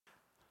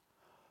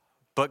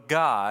But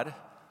God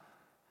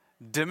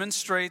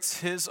demonstrates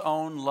his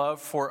own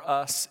love for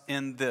us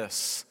in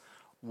this: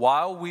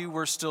 while we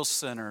were still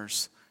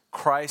sinners,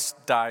 Christ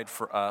died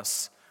for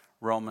us.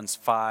 Romans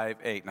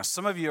 5:8. Now,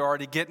 some of you are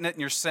already getting it and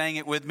you're saying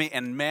it with me,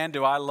 and man,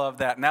 do I love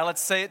that. Now,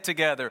 let's say it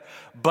together.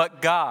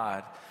 But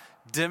God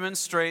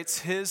demonstrates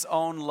his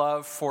own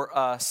love for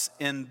us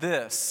in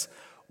this: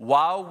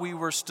 while we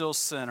were still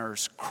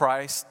sinners,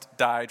 Christ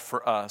died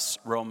for us.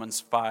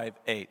 Romans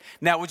 5:8.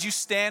 Now, would you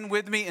stand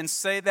with me and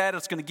say that?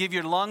 It's going to give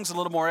your lungs a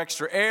little more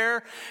extra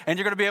air, and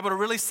you're going to be able to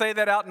really say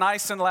that out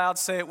nice and loud.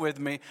 Say it with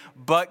me.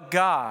 But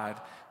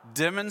God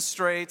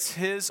demonstrates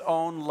his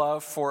own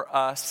love for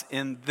us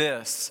in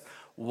this: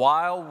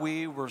 while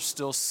we were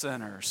still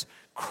sinners,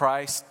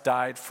 Christ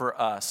died for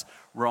us.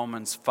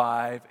 Romans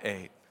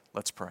 5:8.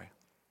 Let's pray.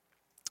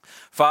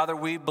 Father,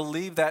 we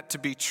believe that to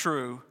be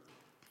true.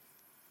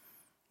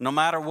 No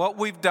matter what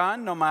we've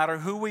done, no matter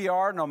who we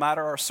are, no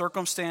matter our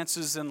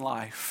circumstances in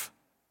life,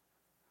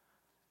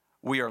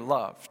 we are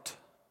loved.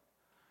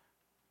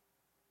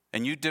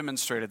 And you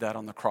demonstrated that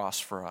on the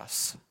cross for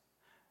us.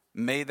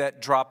 May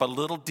that drop a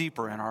little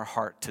deeper in our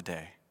heart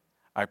today.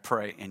 I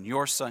pray in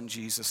your Son,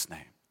 Jesus'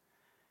 name.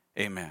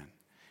 Amen.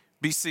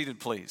 Be seated,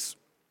 please.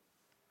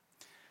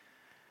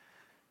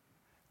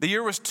 The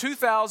year was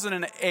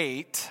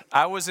 2008.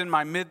 I was in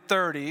my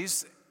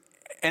mid-30s.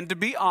 And to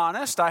be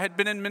honest, I had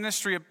been in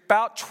ministry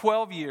about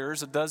 12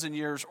 years, a dozen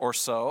years or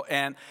so.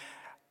 And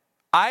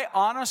I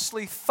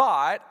honestly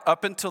thought,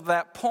 up until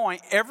that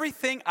point,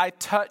 everything I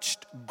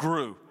touched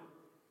grew.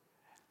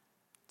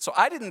 So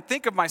I didn't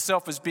think of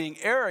myself as being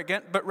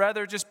arrogant, but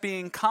rather just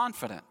being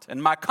confident.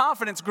 And my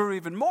confidence grew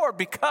even more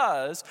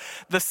because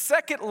the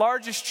second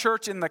largest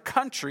church in the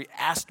country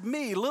asked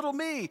me, little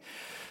me,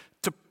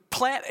 to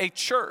plant a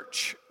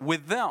church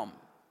with them.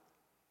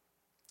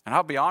 And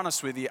I'll be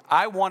honest with you,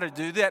 I wanted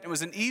to do that. It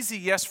was an easy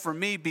yes for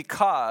me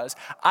because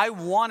I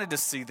wanted to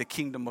see the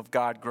kingdom of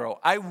God grow.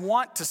 I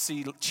want to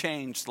see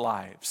changed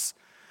lives.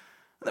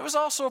 There was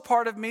also a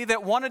part of me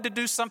that wanted to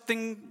do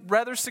something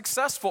rather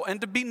successful and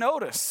to be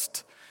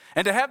noticed.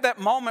 And to have that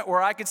moment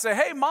where I could say,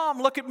 hey,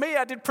 Mom, look at me,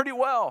 I did pretty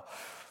well.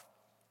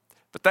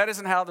 But that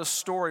isn't how the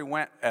story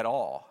went at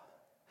all.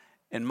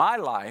 In my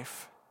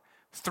life,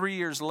 3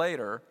 years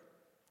later,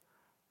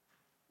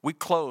 we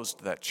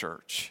closed that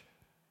church.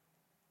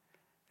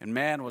 And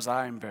man, was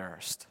I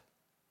embarrassed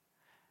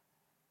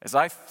as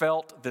I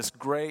felt this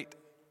great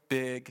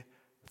big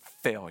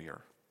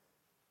failure.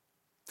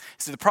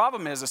 See, the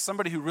problem is, as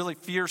somebody who really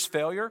fears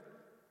failure,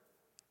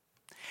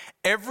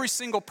 every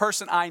single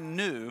person I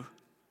knew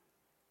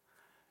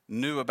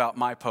about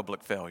my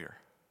public failure.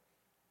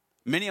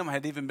 Many of them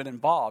had even been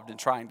involved in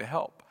trying to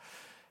help.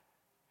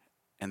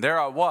 And there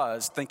I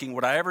was thinking,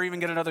 would I ever even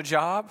get another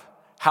job?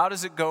 How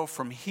does it go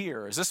from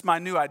here? Is this my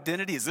new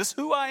identity? Is this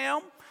who I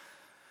am?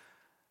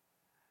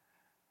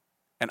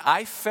 And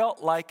I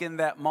felt like in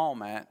that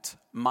moment,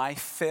 my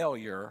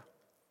failure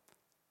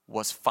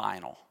was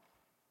final.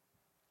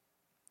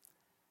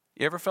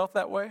 You ever felt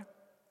that way?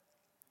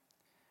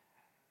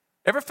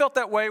 Ever felt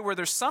that way where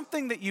there's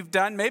something that you've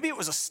done? Maybe it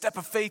was a step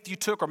of faith you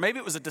took, or maybe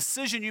it was a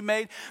decision you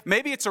made.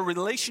 Maybe it's a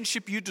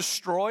relationship you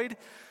destroyed.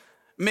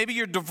 Maybe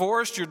you're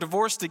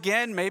divorced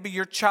again. Maybe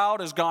your child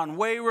has gone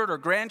wayward or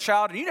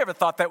grandchild, and you never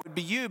thought that would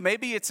be you.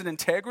 Maybe it's an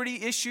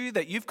integrity issue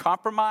that you've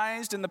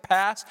compromised in the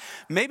past.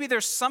 Maybe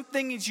there's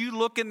something as you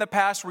look in the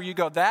past where you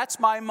go,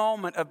 that's my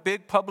moment of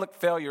big public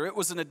failure. It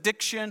was an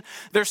addiction.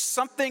 There's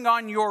something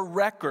on your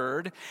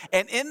record,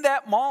 and in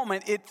that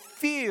moment, it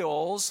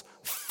feels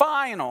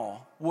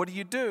final. What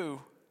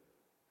do?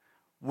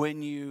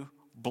 When you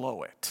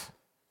blow it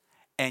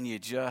and you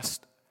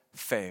just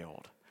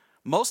failed.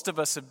 Most of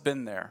us have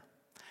been there.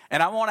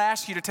 And I want to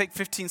ask you to take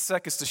 15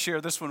 seconds to share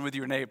this one with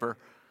your neighbor,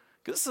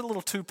 because this is a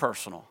little too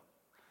personal.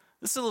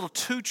 This is a little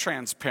too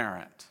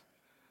transparent,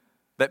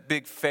 that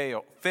big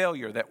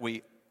failure that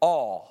we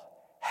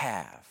all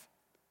have.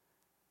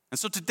 And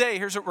so today,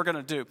 here's what we're going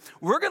to do.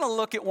 We're going to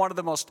look at one of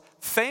the most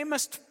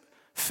famous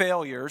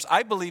failures,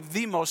 I believe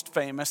the most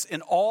famous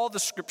in all the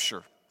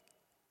Scripture.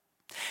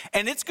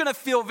 And it's going to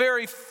feel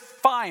very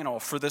final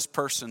for this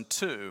person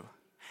too.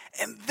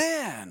 And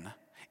then,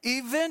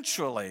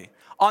 eventually,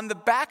 on the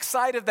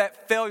backside of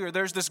that failure,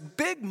 there's this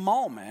big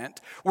moment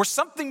where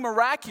something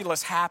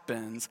miraculous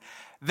happens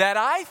that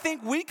I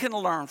think we can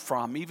learn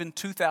from even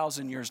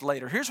 2,000 years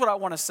later. Here's what I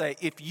want to say.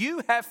 If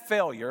you have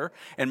failure,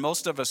 and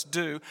most of us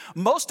do,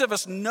 most of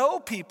us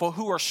know people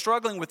who are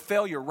struggling with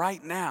failure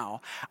right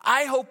now.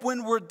 I hope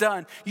when we're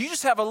done, you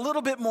just have a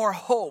little bit more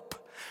hope.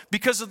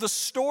 Because of the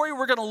story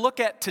we're going to look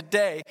at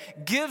today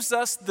gives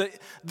us the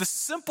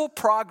simple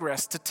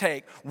progress to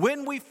take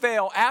when we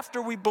fail,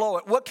 after we blow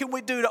it. What can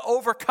we do to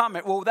overcome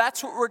it? Well,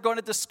 that's what we're going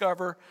to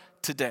discover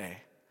today.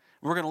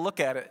 We're going to look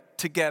at it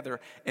together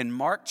in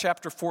Mark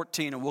chapter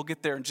 14, and we'll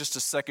get there in just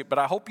a second. But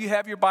I hope you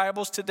have your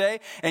Bibles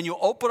today, and you'll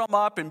open them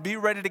up and be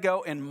ready to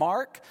go in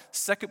Mark,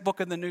 second book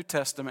in the New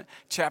Testament,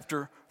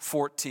 chapter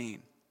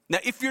 14. Now,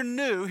 if you're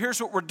new,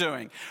 here's what we're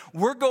doing.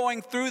 We're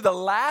going through the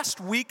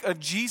last week of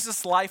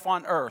Jesus' life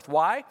on earth.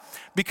 Why?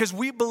 Because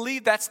we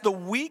believe that's the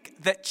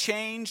week that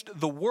changed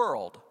the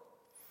world.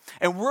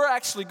 And we're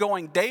actually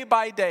going day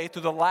by day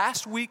through the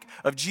last week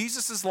of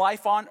Jesus'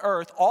 life on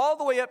earth, all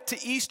the way up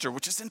to Easter,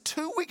 which is in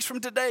 2 weeks from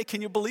today.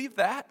 Can you believe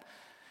that?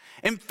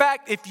 In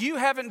fact, if you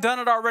haven't done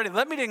it already,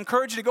 let me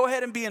encourage you to go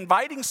ahead and be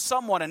inviting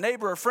someone, a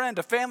neighbor, a friend,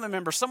 a family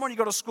member, someone you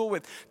go to school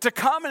with, to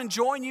come and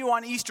join you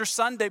on Easter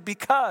Sunday,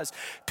 because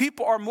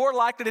people are more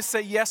likely to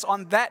say yes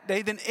on that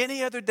day than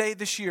any other day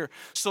this year.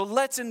 So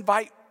let's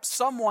invite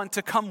someone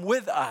to come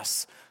with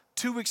us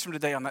 2 weeks from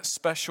today on that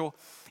special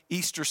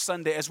Easter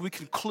Sunday as we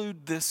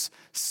conclude this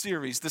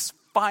series, this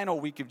final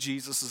week of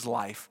Jesus'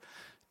 life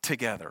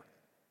together.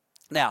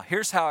 Now,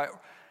 here's how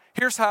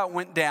it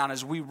went down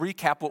as we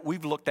recap what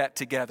we've looked at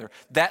together.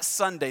 That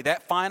Sunday,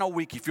 that final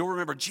week, if you'll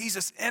remember,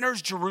 Jesus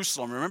enters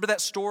Jerusalem. Remember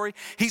that story?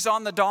 He's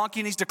on the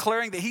donkey and he's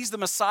declaring that he's the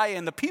Messiah,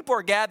 and the people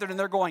are gathered and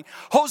they're going,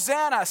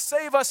 "Hosanna,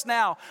 save us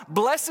now.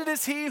 Blessed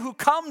is he who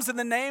comes in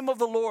the name of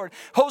the Lord.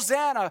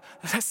 Hosanna,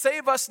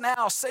 save us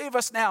now, save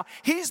us now."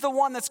 He's the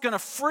one that's going to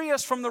free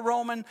us from the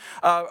Roman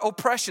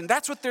oppression.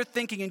 That's what they're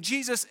thinking. And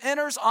Jesus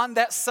enters on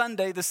that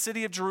Sunday, the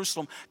city of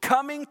Jerusalem,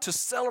 coming to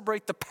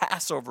celebrate the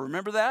Passover.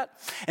 Remember that?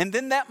 And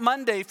then that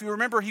Monday, if you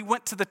remember, he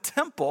went to the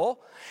temple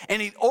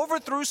and he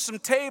overthrew some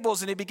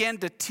tables and he began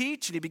to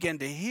teach and he began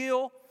to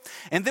heal.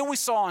 And then we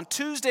saw on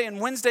Tuesday and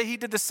Wednesday, he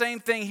did the same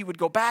thing. He would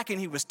go back and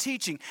he was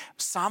teaching.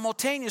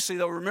 Simultaneously,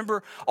 though,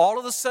 remember, all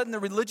of a sudden the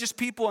religious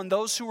people and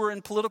those who were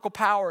in political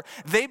power,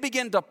 they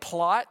began to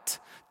plot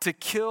to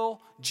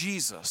kill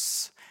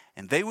Jesus.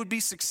 And they would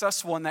be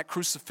successful in that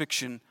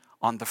crucifixion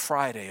on the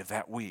Friday of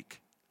that week.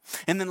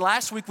 And then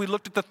last week we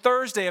looked at the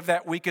Thursday of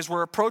that week as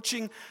we're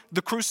approaching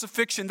the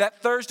crucifixion. That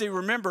Thursday,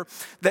 remember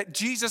that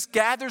Jesus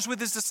gathers with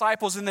his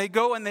disciples and they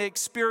go and they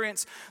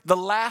experience the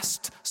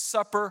Last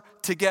Supper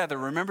together.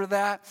 Remember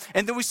that?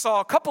 And then we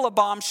saw a couple of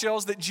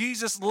bombshells that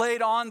Jesus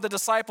laid on the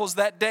disciples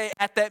that day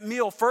at that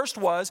meal. First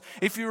was,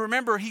 if you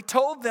remember, he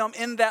told them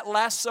in that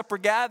Last Supper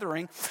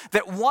gathering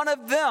that one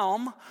of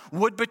them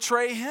would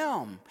betray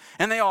him.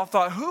 And they all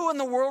thought, who in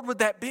the world would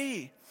that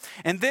be?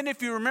 And then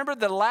if you remember,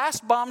 the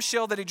last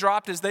bombshell that he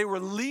dropped as they were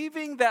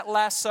leaving that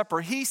Last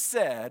Supper,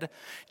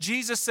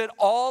 Jesus said,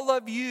 all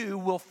of you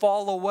will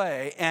fall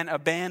away and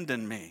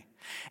abandon me.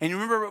 And you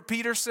remember what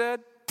Peter said?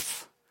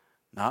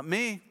 Not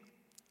me.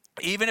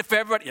 Even if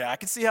everybody, I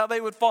can see how they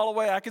would fall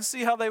away.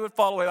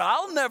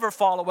 I'll never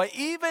fall away.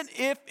 Even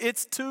if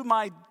it's to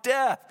my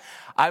death,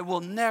 I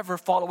will never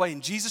fall away.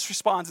 And Jesus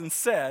responds and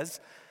says,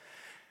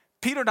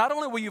 Peter, not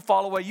only will you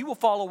fall away, you will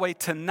fall away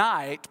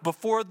tonight.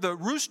 Before the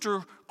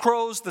rooster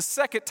crows the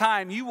second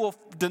time, you will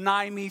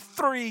deny me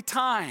 3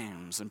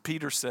 times. And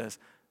Peter says,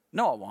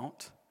 no, I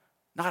won't.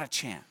 Not a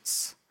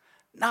chance.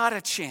 Not a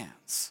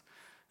chance.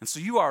 And so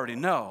you already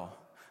know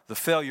the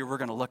failure we're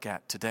going to look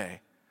at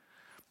today.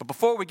 But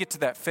before we get to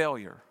that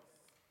failure,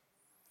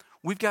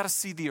 we've got to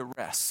see the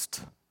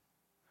arrest.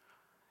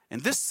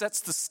 And this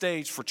sets the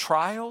stage for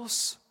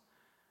trials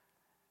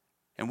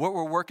and what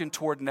we're working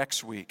toward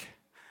next week.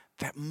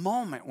 That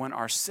moment when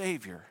our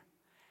Savior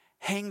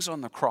hangs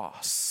on the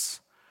cross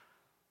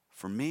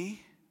for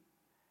me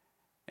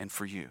and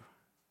for you.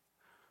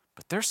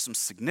 But there's some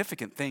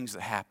significant things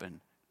that happen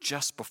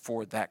just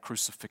before that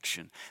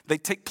crucifixion. They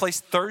take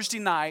place Thursday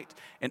night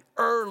and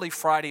early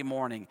Friday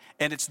morning.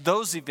 And it's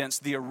those events,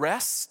 the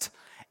arrest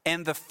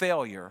and the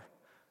failure,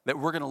 that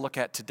we're going to look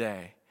at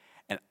today.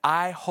 And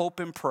I hope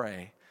and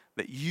pray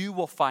that you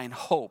will find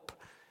hope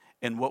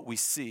in what we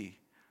see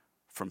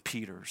from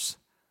Peter's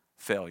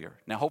failure.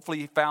 Now, hopefully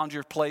you found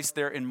your place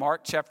there in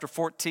Mark chapter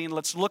 14.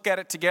 Let's look at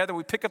it together.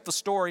 We pick up the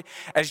story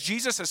as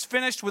Jesus has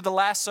finished with the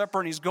Last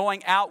Supper and he's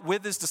going out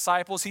with his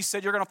disciples. He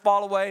said, you're going to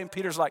fall away. And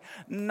Peter's like,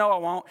 no, I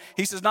won't.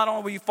 He says, not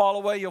only will you fall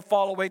away, you'll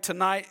fall away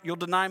tonight. You'll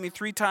deny me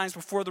 3 times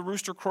before the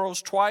rooster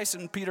crows twice.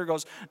 And Peter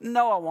goes,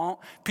 no, I won't.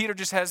 Peter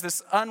just has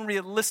this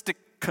unrealistic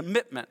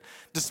commitment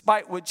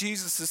despite what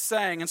Jesus is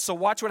saying. And so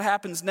watch what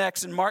happens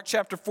next. In Mark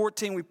chapter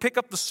 14, we pick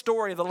up the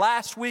story of the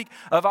last week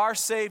of our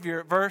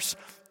Savior at verse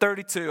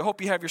 32. I hope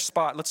you have your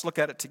spot. Let's look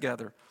at it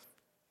together.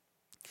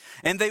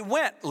 And they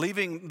went,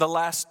 leaving the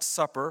Last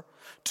Supper,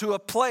 to a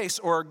place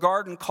or a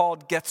garden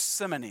called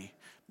Gethsemane.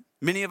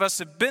 Many of us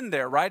have been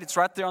there, right? It's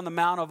right there on the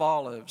Mount of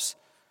Olives.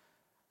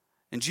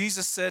 And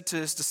Jesus said to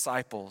his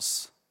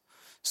disciples,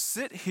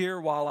 sit here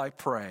while I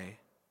pray.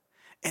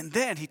 And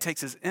then he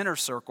takes his inner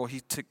circle. He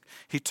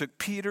took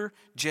Peter,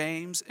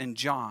 James, and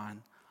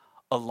John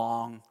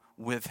along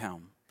with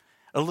him.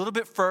 A little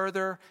bit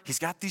further, he's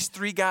got these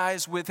 3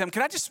 guys with him.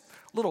 Can I just,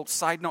 little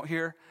side note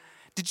here.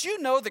 Did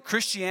you know that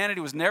Christianity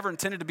was never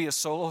intended to be a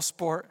solo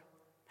sport?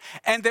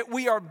 And that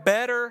we are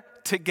better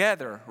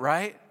together,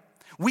 right?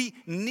 We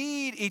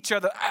need each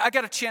other. I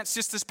got a chance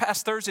just this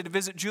past Thursday to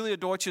visit Julia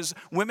Deutsch's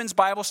women's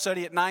Bible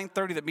study at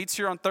 9:30 that meets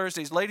here on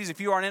Thursdays. Ladies, if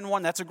you aren't in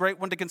one, that's a great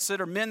one to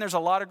consider. Men, there's a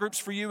lot of groups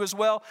for you as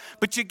well.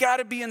 But you got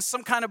to be in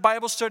some kind of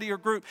Bible study or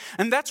group.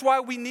 And that's why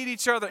we need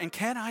each other. And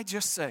can I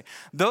just say,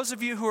 those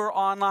of you who are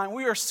online,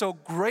 we are so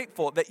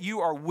grateful that you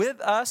are with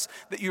us,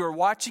 that you are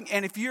watching.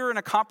 And if you're in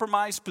a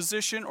compromised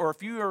position, or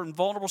if you are in a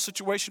vulnerable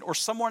situation, or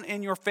someone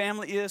in your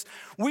family is,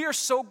 we are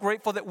so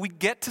grateful that we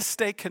get to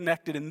stay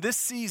connected in this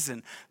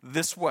season,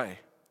 this way.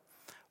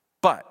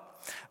 But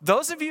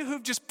those of you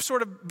who've just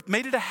sort of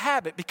made it a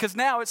habit because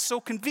now it's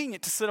so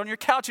convenient to sit on your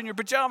couch in your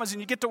pajamas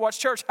and you get to watch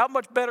church, how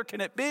much better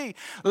can it be?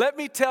 Let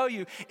me tell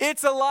you,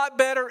 it's a lot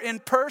better in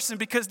person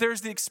because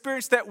there's the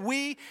experience that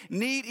we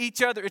need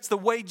each other. It's the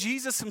way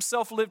Jesus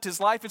himself lived his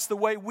life. It's the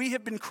way we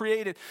have been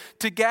created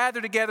to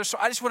gather together. So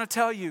I just want to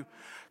tell you,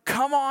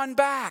 come on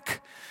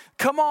back.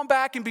 Come on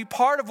back and be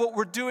part of what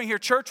we're doing here.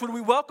 Church, would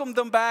we welcome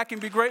them back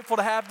and be grateful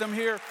to have them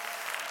here?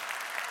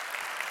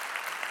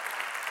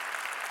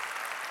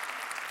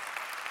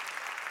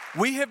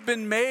 We have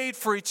been made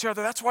for each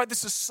other. That's why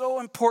this is so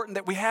important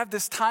that we have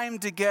this time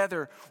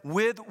together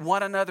with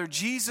one another.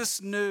 Jesus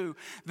knew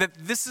that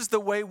this is the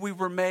way we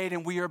were made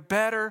and we are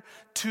better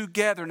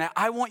together. Now,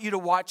 I want you to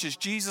watch as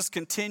Jesus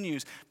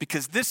continues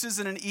because this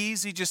isn't an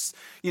easy, just,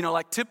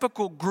 like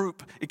typical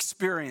group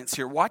experience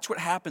here. Watch what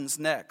happens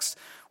next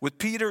with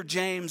Peter,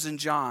 James, and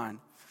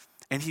John.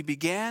 And he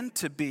began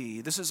to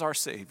be, this is our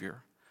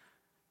Savior,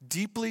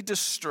 deeply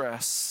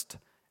distressed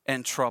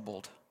and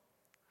troubled.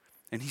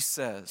 And he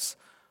says,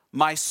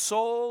 my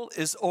soul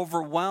is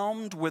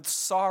overwhelmed with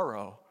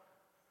sorrow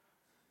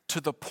to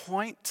the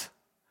point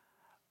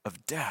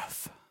of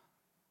death.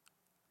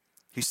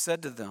 He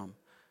said to them,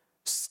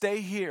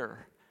 stay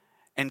here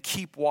and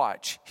keep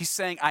watch. He's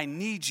saying, I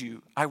need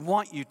you. I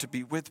want you to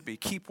be with me.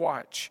 Keep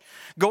watch.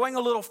 Going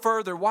a little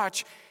further,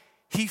 watch.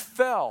 He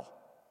fell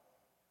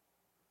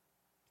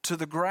to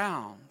the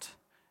ground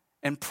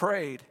and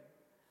prayed,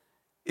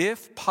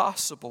 if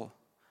possible,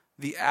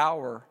 the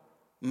hour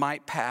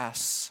might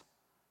pass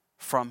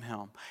from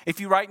him. If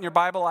you write in your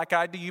Bible like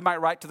I do, you might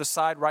write to the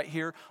side right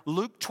here,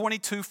 Luke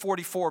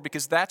 22:44,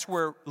 because that's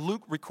where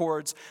Luke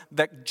records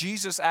that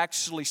Jesus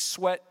actually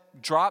sweat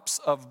drops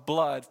of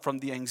blood from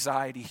the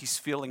anxiety he's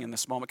feeling in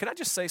this moment. Can I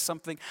just say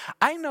something?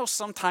 I know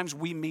sometimes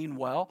we mean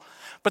well,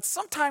 but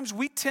sometimes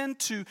we tend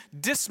to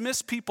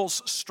dismiss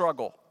people's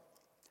struggle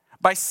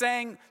by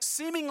saying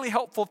seemingly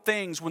helpful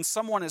things when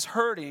someone is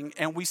hurting,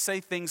 and we say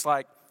things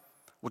like,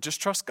 well,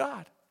 just trust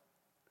God.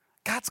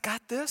 God's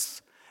got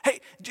this. Hey,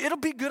 it'll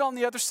be good on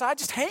the other side.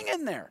 Just hang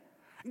in there.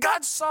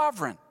 God's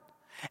sovereign.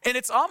 And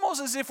it's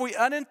almost as if we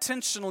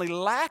unintentionally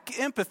lack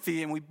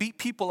empathy and we beat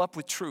people up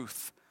with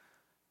truth.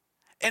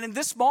 And in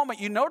this moment,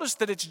 you notice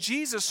that it's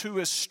Jesus who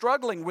is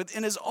struggling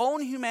within his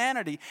own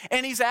humanity.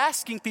 And he's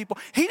asking people.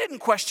 He didn't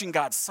question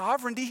God's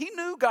sovereignty. He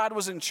knew God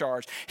was in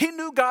charge. He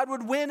knew God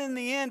would win in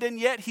the end, and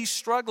yet he's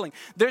struggling.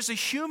 There's a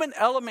human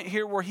element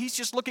here where he's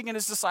just looking at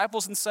his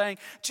disciples and saying,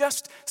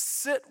 just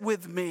sit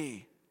with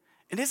me.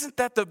 And isn't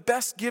that the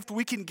best gift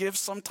we can give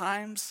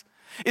sometimes?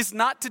 Is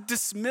not to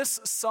dismiss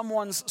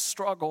someone's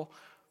struggle,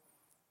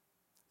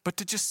 but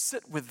to just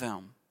sit with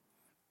them.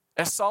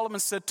 As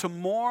Solomon said, to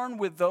mourn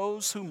with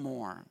those who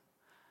mourn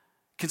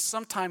can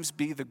sometimes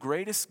be the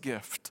greatest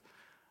gift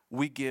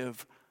we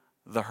give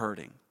the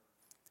hurting.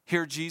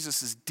 Here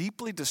Jesus is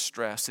deeply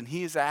distressed and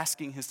he is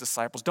asking his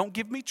disciples, don't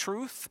give me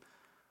truth.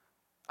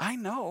 I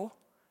know,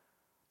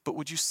 but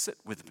would you sit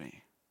with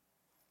me?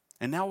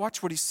 And now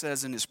watch what he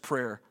says in his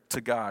prayer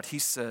to God. He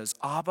says,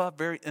 Abba,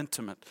 very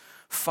intimate,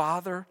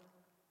 Father,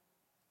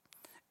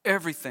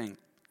 everything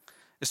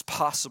is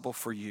possible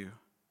for you.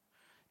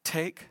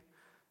 Take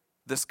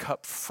this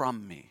cup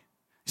from me.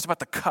 He's about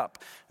the cup.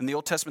 In the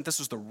Old Testament, this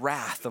was the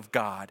wrath of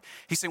God.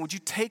 He's saying, would you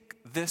take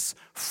this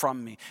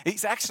from me?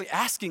 He's actually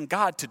asking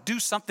God to do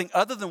something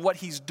other than what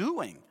he's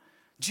doing.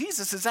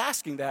 Jesus is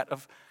asking that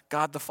of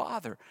God the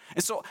Father.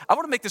 And so I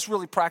want to make this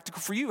really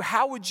practical for you.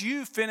 How would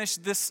you finish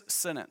this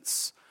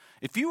sentence?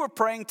 If you were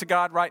praying to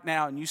God right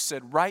now and you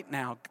said, right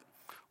now,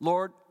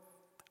 Lord,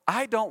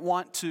 I don't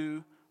want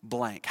to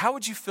blank. How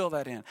would you fill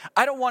that in?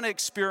 I don't want to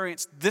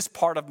experience this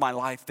part of my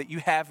life that you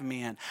have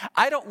me in.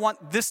 I don't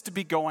want this to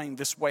be going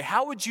this way.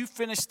 How would you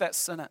finish that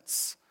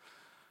sentence?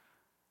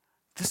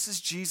 This is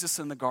Jesus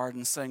in the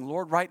garden saying,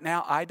 Lord, right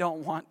now, I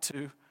don't want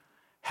to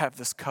have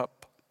this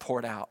cup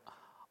poured out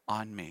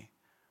on me.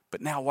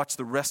 But now watch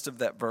the rest of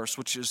that verse,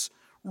 which is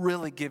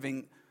really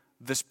giving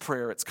this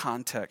prayer its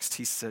context.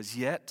 He says,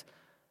 yet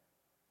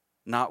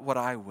not what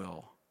I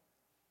will,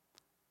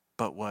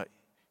 but what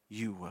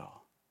you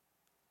will.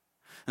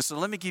 And so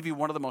let me give you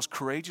one of the most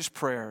courageous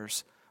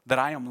prayers that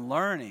I am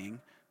learning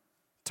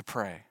to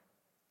pray.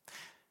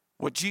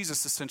 What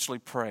Jesus essentially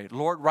prayed.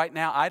 Lord, right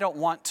now I don't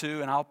want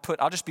to, and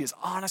I'll just be as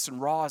honest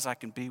and raw as I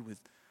can be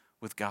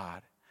with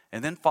God.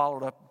 And then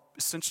followed up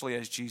essentially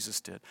as Jesus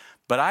did.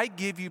 But I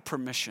give you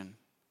permission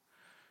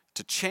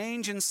to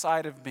change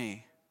inside of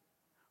me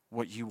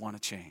what you want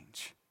to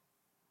change.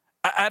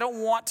 I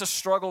don't want to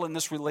struggle in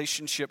this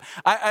relationship.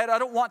 I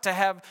don't want to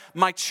have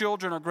my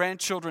children or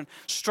grandchildren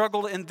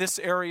struggle in this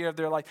area of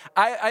their life.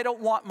 I don't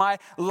want my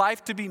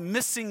life to be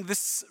missing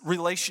this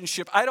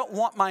relationship. I don't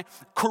want my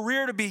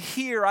career to be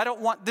here. I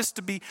don't want this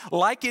to be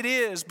like it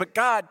is. But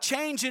God,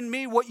 change in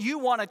me what you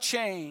want to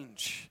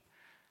change,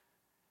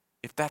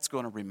 if that's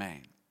going to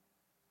remain.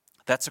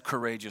 That's a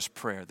courageous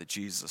prayer that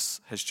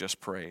Jesus has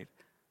just prayed.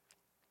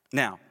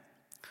 Now,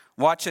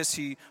 watch as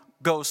he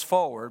goes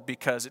forward,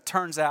 because it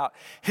turns out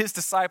his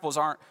disciples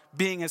aren't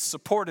being as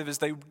supportive as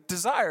they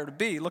desire to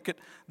be. Look at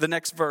the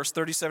next verse,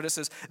 37. It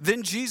says,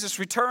 "Then Jesus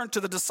returned to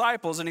the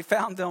disciples and he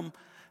found them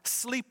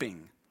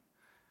sleeping."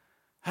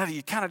 How do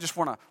you kind of just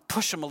want to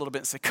push them a little bit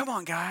and say, come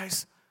on,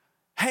 guys,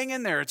 hang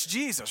in there. It's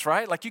Jesus,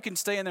 right? Like you can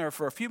stay in there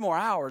for a few more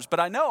hours,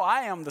 but I know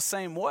I am the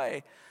same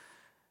way.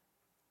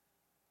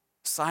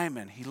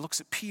 Simon, he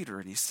looks at Peter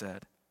and he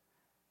said,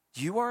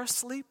 "You are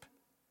asleep?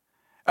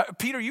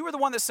 Peter, you were the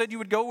one that said you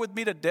would go with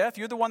me to death.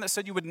 You're the one that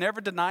said you would never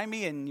deny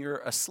me, and you're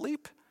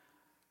asleep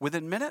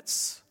within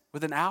minutes,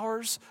 within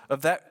hours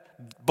of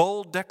that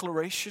bold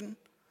declaration.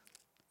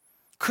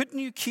 Couldn't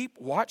you keep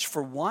watch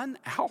for 1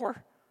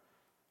 hour?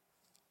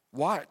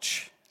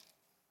 Watch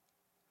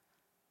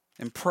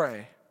and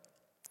pray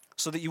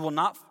so that you will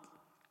not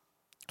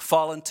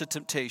fall into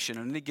temptation."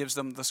 And then he gives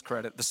them this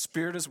credit: the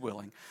spirit is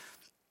willing,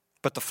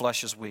 but the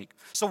flesh is weak.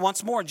 So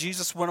once more,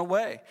 Jesus went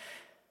away.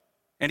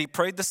 And he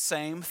prayed the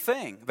same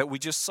thing that we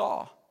just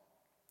saw.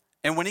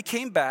 And when he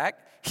came back,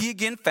 he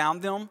again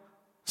found them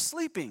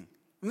sleeping.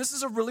 And this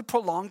is a really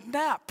prolonged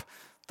nap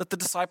that the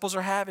disciples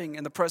are having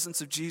in the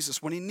presence of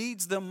Jesus when he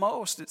needs them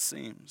most, it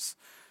seems.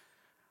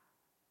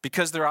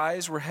 Because their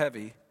eyes were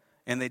heavy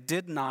and they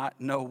did not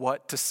know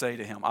what to say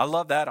to him. I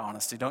love that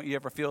honesty. Don't you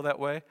ever feel that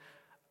way?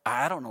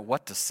 I don't know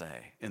what to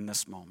say in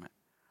this moment.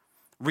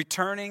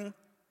 Returning,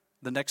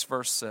 the next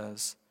verse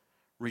says,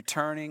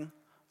 returning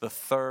the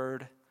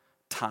third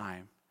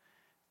time.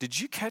 Did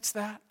you catch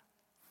that?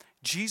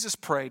 Jesus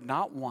prayed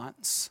not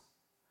once,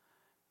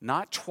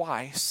 not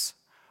twice,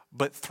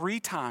 but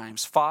 3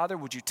 times. "Father,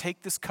 would you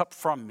take this cup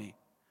from me?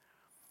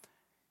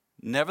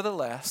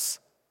 Nevertheless,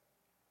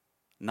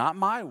 not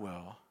my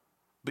will,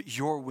 but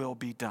your will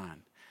be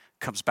done."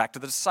 Comes back to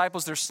the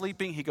disciples. They're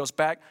sleeping. He goes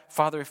back.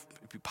 "Father, if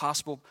it be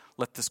possible,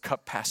 let this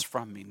cup pass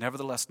from me.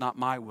 Nevertheless, not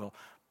my will,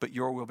 but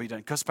your will be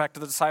done." Goes back to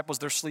the disciples.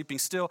 They're sleeping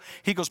still.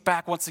 He goes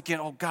back once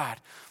again. "Oh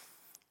God,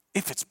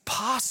 if it's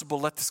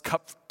possible, let this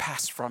cup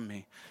pass from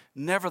me.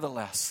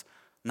 Nevertheless,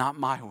 not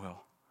my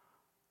will,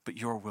 but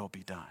your will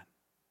be done."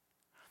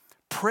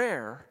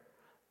 Prayer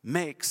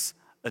makes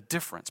a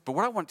difference. But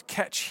what I want to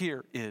catch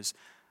here is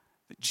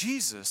that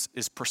Jesus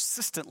is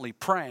persistently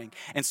praying.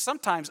 And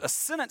sometimes a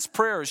sentence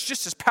prayer is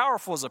just as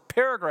powerful as a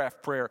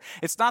paragraph prayer.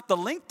 It's not the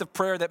length of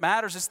prayer that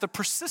matters, it's the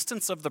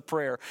persistence of the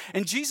prayer.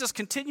 And Jesus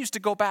continues to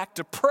go back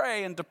to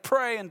pray and to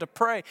pray and to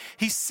pray.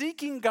 He's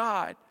seeking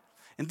God.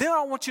 And then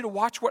I want you to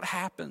watch what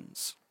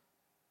happens.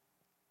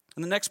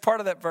 In the next part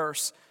of that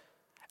verse,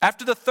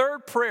 after the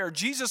third prayer,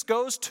 Jesus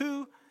goes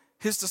to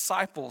his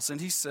disciples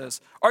and he says,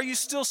 "Are you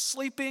still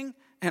sleeping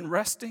and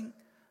resting?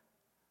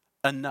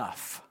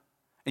 Enough."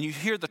 And you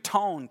hear the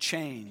tone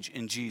change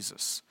in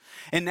Jesus.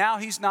 And now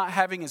he's not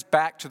having his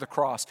back to the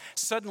cross.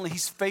 Suddenly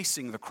he's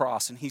facing the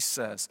cross and he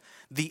says,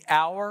 "The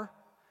hour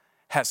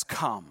has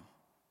come.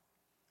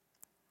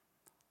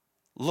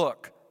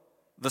 Look,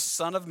 the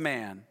Son of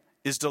Man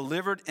is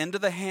delivered into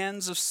the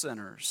hands of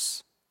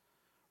sinners.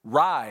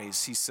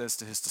 Rise," he says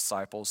to his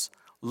disciples,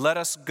 "let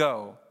us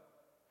go.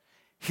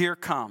 Here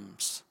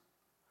comes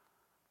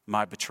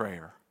my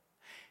betrayer."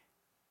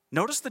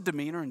 Notice the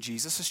demeanor in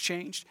Jesus has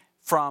changed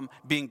from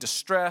being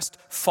distressed,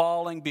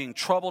 falling, being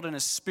troubled in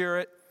his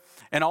spirit,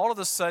 and all of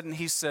a sudden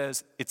he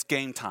says, "It's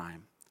game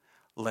time.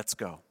 Let's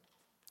go."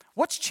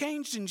 What's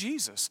changed in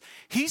Jesus?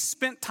 He's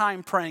spent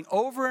time praying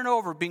over and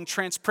over, being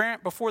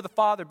transparent before the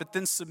Father, but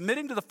then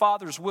submitting to the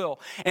Father's will.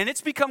 And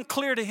it's become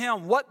clear to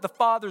him what the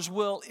Father's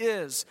will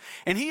is.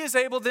 And he is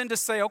able then to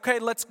say, "Okay,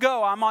 let's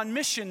go. I'm on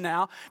mission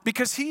now,"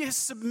 because he has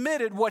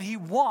submitted what he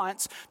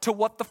wants to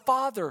what the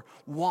Father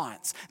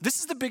wants. This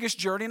is the biggest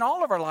journey in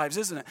all of our lives,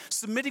 isn't it?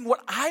 Submitting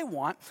what I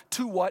want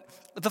to what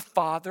the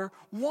Father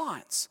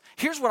wants.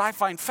 Here's what I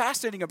find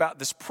fascinating about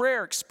this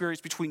prayer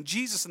experience between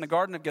Jesus in the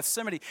Garden of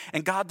Gethsemane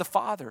and God the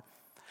Father.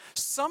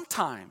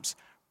 Sometimes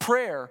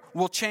prayer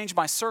will change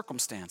my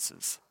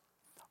circumstances,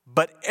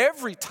 but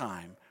every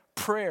time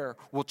prayer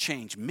will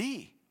change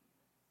me.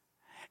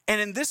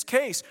 And in this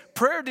case,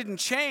 prayer didn't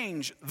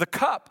change the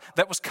cup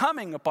that was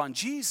coming upon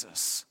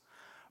Jesus,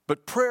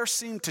 but prayer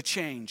seemed to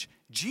change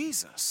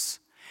Jesus.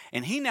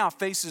 And he now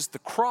faces the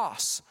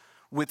cross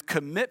with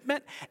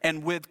commitment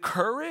and with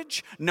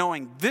courage,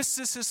 knowing this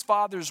is his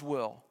Father's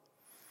will.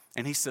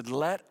 And he said,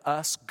 "Let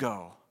us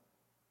go.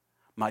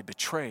 My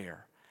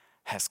betrayer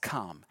has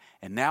come."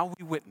 And now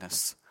we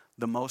witness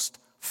the most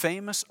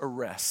famous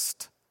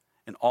arrest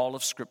in all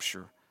of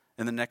Scripture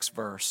in the next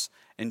verse.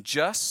 And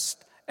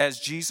just as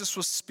Jesus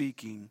was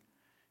speaking,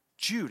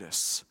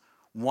 Judas,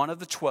 one of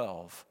the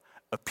 12,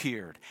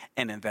 appeared.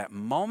 And in that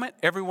moment,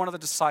 every one of the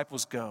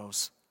disciples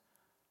goes,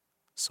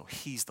 So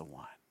he's the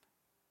one.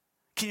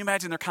 Can you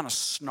imagine they're kind of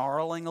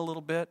snarling a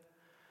little bit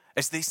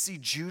as they see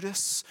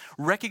Judas,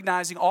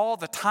 recognizing all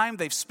the time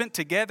they've spent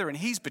together, and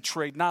he's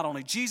betrayed not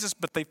only Jesus,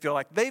 but they feel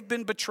like they've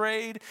been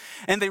betrayed.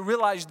 And they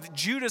realize that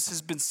Judas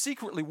has been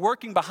secretly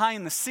working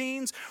behind the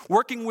scenes,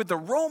 working with the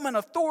Roman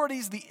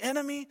authorities, the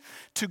enemy,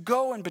 to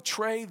go and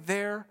betray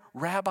their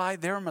rabbi,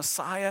 their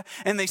Messiah.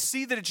 And they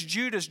see that it's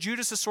Judas.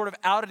 Judas has sort of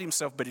outed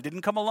himself, but he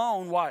didn't come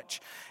alone.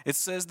 Watch. It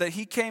says that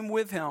he came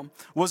with him,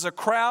 was a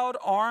crowd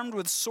armed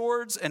with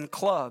swords and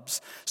clubs,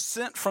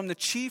 sent from the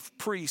chief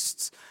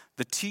priests,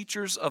 the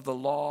teachers of the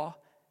law,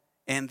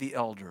 and the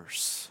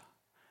elders.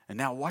 And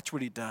now watch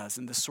what he does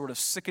in this sort of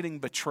sickening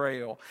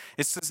betrayal.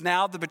 It says,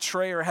 now the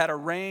betrayer had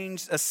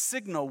arranged a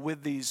signal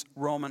with these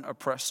Roman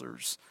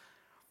oppressors.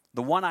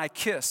 The one I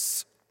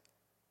kiss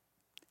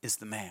is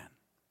the man.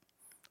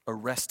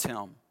 Arrest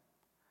him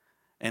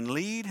and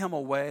lead him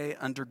away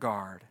under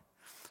guard.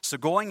 So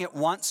going at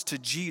once to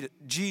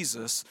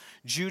Jesus,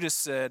 Judas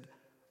said,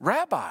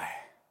 Rabbi,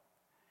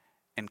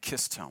 and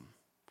kissed him.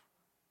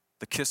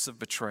 The kiss of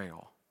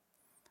betrayal.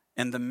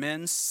 And the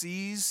men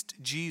seized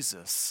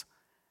Jesus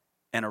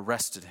and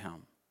arrested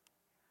him.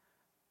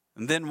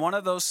 And then one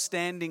of those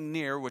standing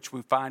near, which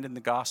we find in the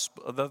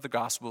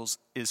Gospels,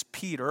 is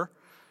Peter.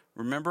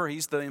 Remember,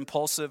 he's the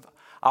impulsive,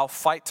 I'll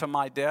fight to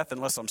my death,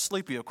 unless I'm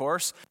sleepy, of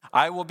course.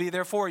 I will be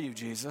there for you,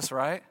 Jesus,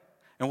 right?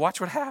 And watch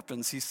what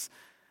happens.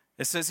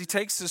 It says he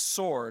takes his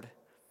sword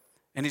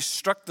and he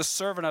struck the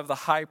servant of the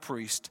high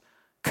priest,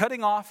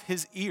 cutting off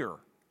his ear.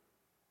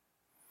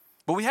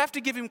 But we have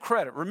to give him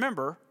credit.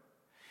 Remember,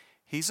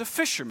 he's a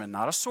fisherman,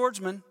 not a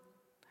swordsman.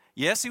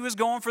 Yes, he was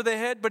going for the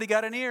head, but he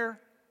got an ear.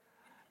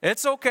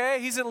 It's okay.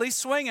 He's at least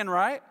swinging,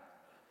 right?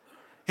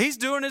 He's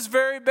doing his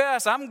very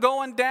best. I'm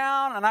going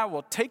down, and I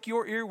will take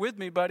your ear with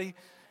me, buddy.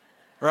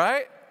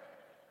 Right?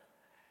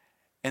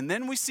 And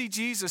then we see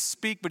Jesus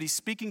speak, but he's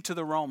speaking to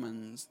the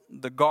Romans,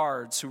 the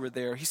guards who were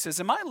there. He says,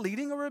 am I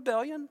leading a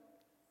rebellion?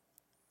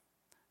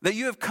 That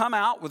you have come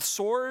out with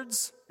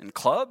swords and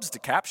clubs to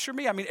capture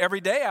me? I mean, every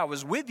day I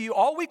was with you.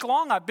 All week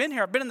long I've been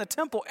here. I've been in the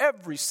temple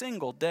every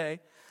single day.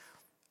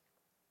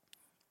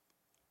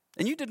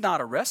 And you did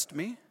not arrest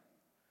me.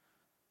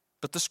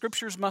 But the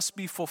scriptures must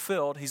be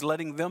fulfilled. He's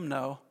letting them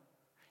know,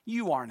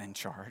 you aren't in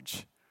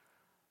charge.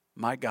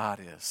 My God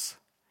is.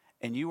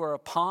 And you are a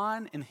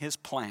pawn in his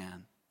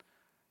plan.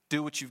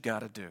 Do what you've got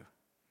to do.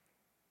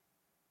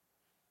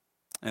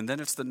 And then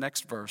it's the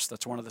next verse.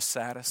 That's one of the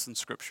saddest in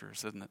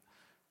scriptures, isn't it?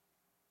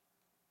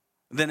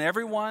 Then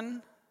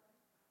everyone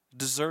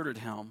deserted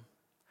him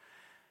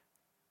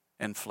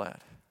and fled.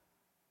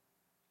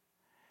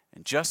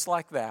 And just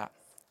like that,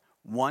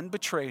 one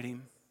betrayed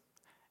him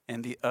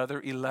and the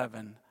other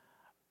 11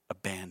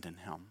 abandoned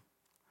him.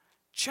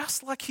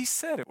 Just like he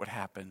said it would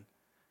happen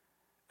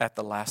at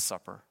the Last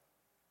Supper.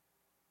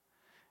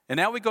 And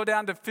now we go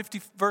down to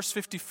verse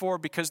 54,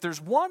 because there's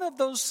one of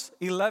those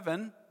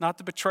 11, not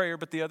the betrayer,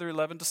 but the other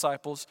 11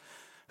 disciples,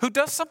 who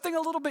does something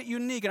a little bit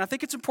unique. And I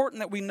think it's important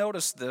that we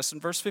notice this in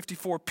verse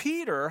 54.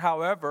 Peter,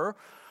 however,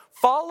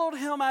 followed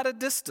him at a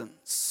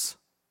distance,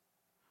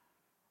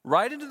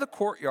 right into the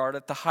courtyard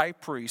at the high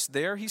priest.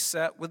 There he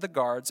sat with the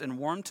guards and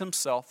warmed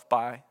himself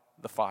by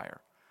the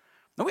fire.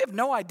 Now we have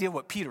no idea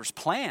what Peter's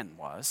plan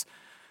was.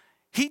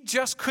 He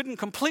just couldn't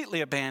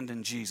completely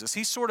abandon Jesus.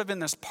 He's sort of in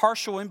this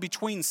partial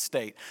in-between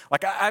state.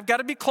 Like, I've got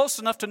to be close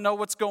enough to know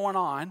what's going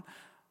on.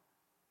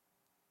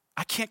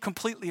 I can't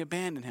completely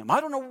abandon him.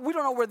 We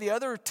don't know where the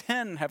other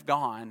 10 have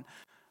gone,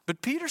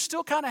 but Peter's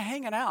still kind of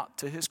hanging out,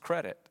 to his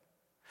credit.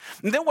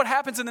 And then what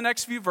happens in the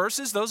next few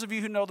verses, those of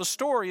you who know the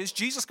story, is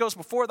Jesus goes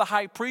before the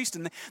high priest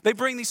and they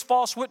bring these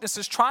false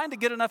witnesses trying to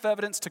get enough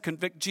evidence to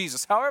convict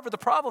Jesus. However, the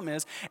problem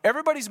is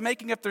everybody's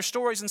making up their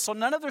stories, and so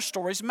none of their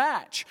stories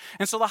match.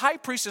 And so the high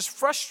priest is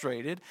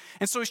frustrated,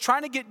 and so he's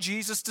trying to get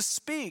Jesus to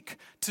speak,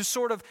 to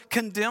sort of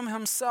condemn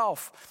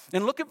himself.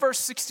 And look at verse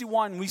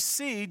 61. We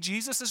see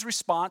Jesus'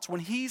 response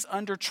when he's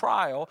under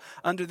trial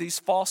under these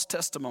false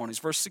testimonies.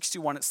 Verse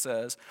 61, it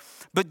says,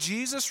 but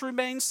Jesus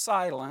remained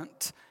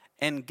silent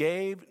and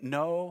gave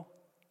no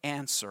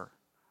answer.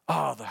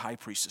 Oh, the high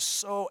priest is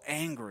so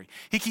angry.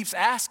 He keeps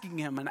asking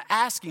him,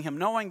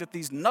 knowing that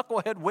these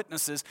knucklehead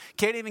witnesses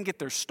can't even get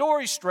their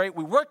story straight.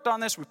 We worked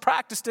on this, we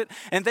practiced it,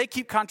 and they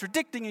keep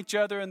contradicting each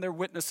other, and their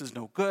witness is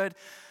no good.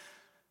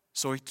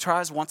 So he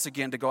tries once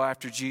again to go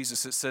after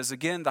Jesus. It says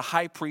again, the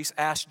high priest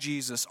asked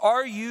Jesus,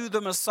 are you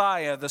the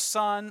Messiah, the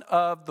Son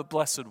of the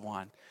Blessed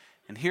One?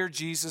 And here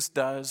Jesus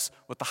does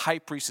what the high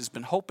priest has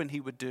been hoping he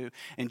would do.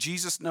 And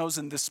Jesus knows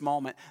in this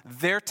moment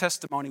their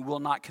testimony will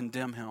not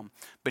condemn him.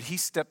 But he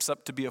steps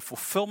up to be a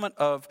fulfillment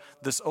of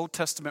this Old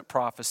Testament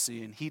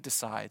prophecy. And he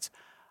decides,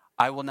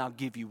 I will now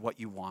give you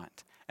what you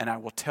want. And I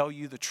will tell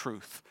you the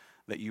truth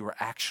that you are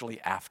actually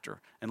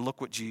after. And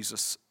look what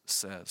Jesus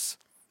says.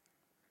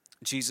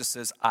 Jesus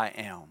says, I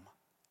am.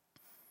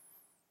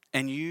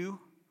 And you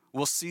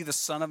will see the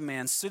Son of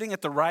Man sitting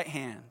at the right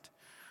hand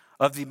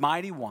of the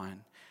Mighty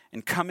One,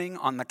 and coming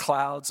on the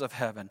clouds of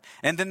heaven.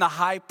 And then the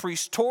high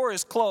priest tore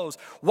his clothes.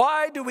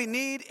 Why do we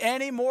need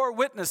any more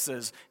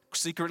witnesses?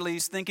 Secretly,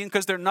 he's thinking,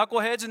 because they're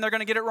knuckleheads and they're going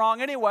to get it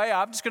wrong anyway,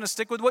 I'm just going to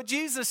stick with what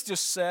Jesus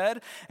just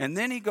said. And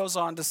then he goes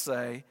on to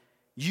say,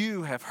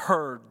 you have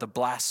heard the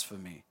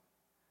blasphemy.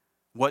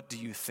 What do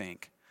you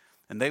think?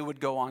 And they would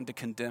go on to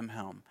condemn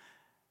him.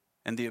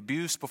 And the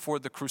abuse before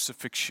the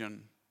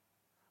crucifixion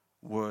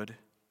would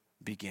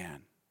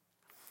begin.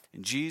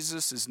 And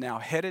Jesus is now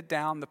headed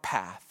down the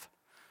path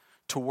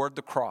toward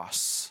the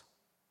cross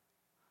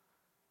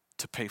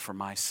to pay for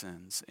my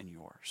sins and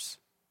yours.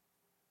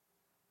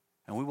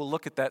 And we will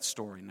look at that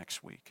story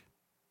next week.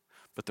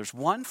 But there's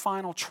one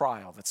final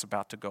trial that's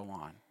about to go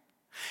on.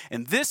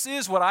 And this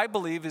is what I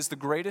believe is the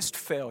greatest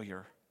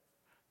failure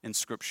in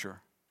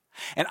Scripture.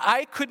 And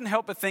I couldn't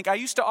help but think, I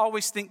used to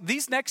always think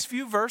these next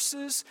few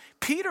verses,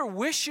 Peter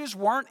wishes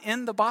weren't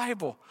in the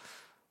Bible.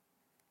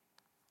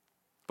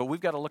 But we've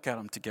got to look at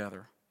them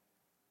together.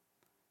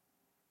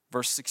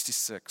 Verse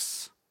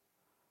 66.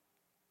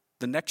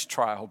 The next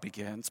trial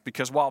begins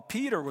because while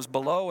Peter was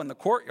below in the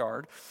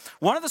courtyard,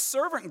 one of the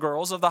servant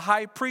girls of the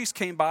high priest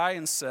came by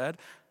and said,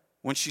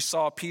 when she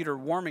saw Peter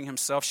warming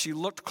himself, she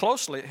looked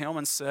closely at him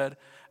and said,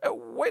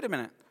 wait a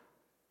minute,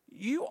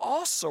 you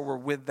also were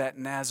with that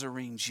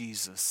Nazarene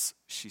Jesus,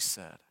 she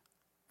said.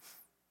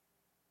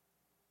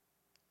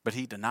 But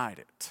he denied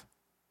it.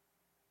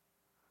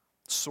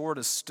 The sword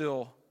is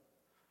still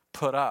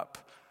put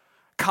up.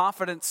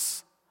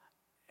 Confidence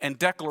and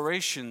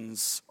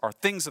declarations are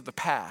things of the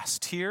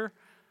past. Here,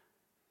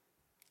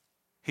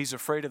 he's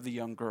afraid of the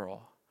young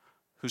girl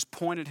who's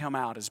pointed him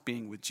out as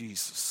being with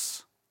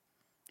Jesus.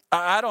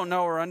 I don't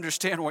know or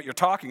understand what you're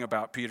talking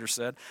about, Peter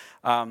said.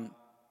 And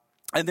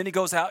then he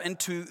goes out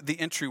into the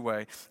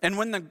entryway. And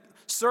when the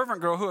servant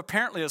girl, who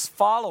apparently is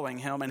following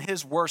him in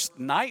his worst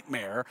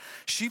nightmare,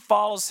 she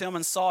follows him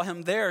and saw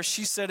him there,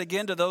 she said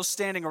again to those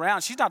standing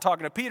around, she's not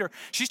talking to Peter,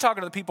 she's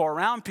talking to the people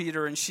around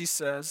Peter, and she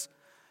says,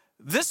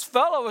 this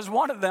fellow is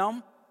one of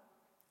them.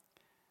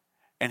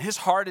 And his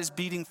heart is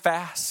beating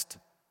fast.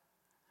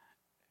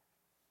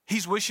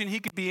 He's wishing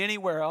he could be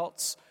anywhere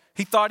else.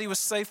 He thought he was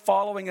safe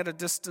following at a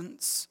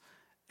distance.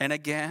 And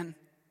again,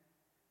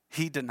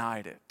 he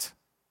denied it.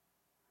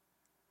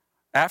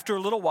 After a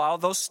little while,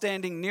 those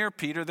standing near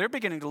Peter, they're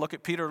beginning to look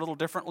at Peter a little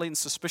differently and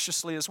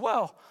suspiciously as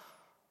well.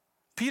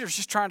 Peter's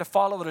just trying to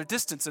follow at a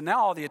distance, and now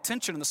all the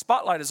attention and the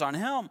spotlight is on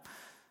him.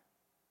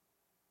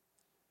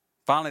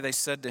 Finally, they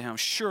said to him,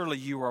 surely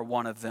you are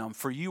one of them,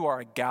 for you are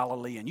a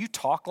Galilean. You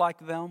talk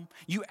like them.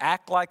 You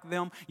act like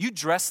them. You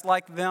dress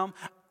like them.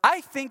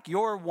 I think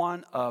you're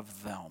one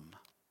of them.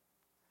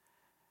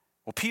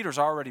 Well, Peter's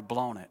already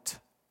blown it,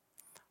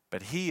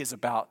 but he is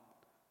about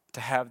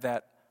to have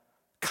that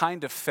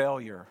kind of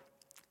failure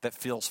that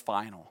feels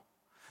final.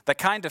 That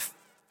kind of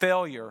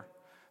failure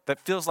that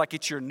feels like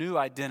it's your new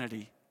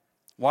identity.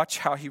 Watch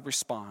how he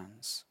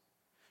responds.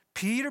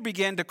 Peter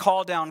began to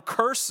call down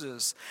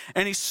curses,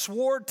 and he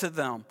swore to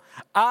them,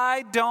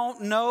 I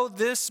don't know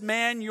this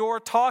man you're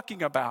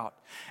talking about.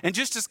 And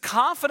just as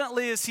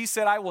confidently as he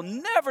said, I will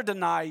never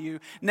deny you,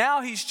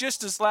 now he's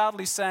just as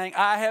loudly saying,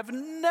 I have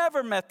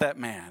never met that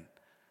man.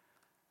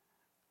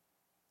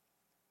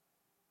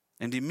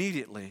 And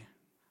immediately,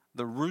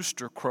 the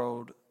rooster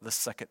crowed the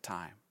second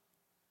time.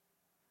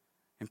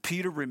 And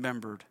Peter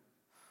remembered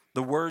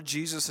the word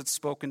Jesus had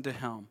spoken to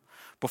him.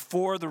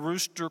 Before the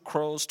rooster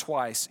crows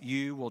twice,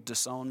 you will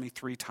disown me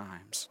 3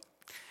 times.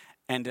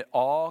 And it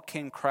all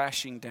came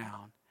crashing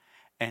down,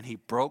 and he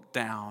broke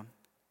down,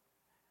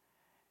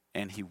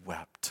 and he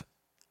wept.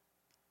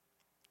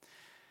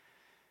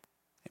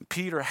 And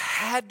Peter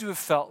had to have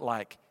felt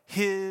like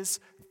his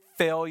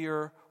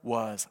failure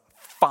was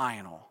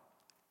final.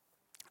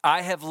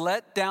 I have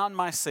let down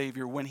my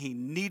Savior when he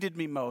needed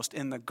me most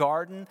in the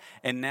garden,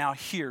 and now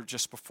here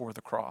just before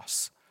the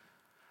cross.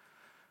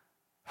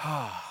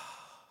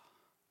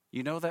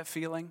 You know that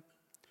feeling?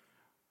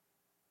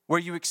 Where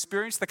you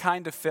experience the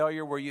kind of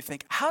failure where you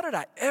think, how did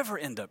I ever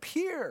end up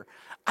here?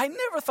 I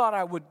never thought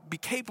I would be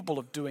capable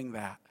of doing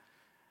that.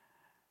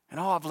 And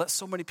I've let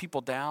so many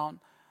people down.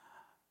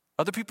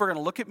 Other people are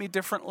going to look at me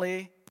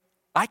differently.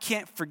 I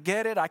can't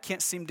forget it. I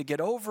can't seem to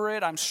get over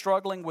it. I'm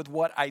struggling with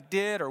what I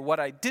did or what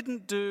I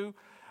didn't do.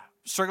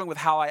 Struggling with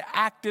how I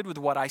acted, with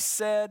what I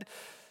said.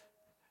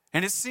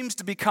 And it seems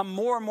to become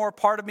more and more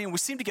part of me, and we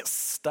seem to get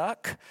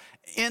stuck,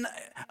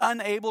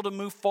 unable to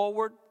move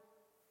forward.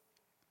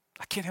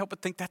 I can't help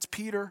but think that's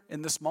Peter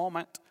in this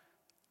moment.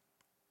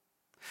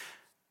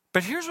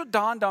 But here's what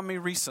dawned on me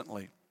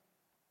recently.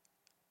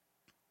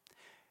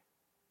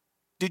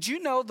 Did you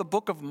know the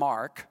book of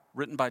Mark,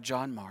 written by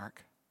John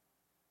Mark,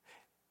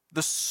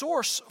 the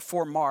source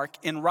for Mark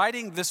in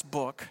writing this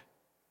book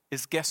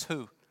is guess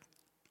who?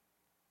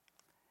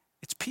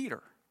 It's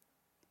Peter.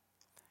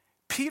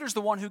 Peter's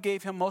the one who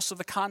gave him most of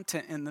the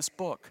content in this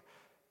book.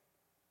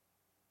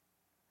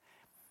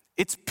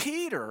 It's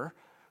Peter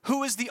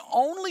who is the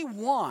only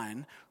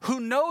one who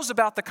knows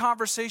about the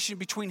conversation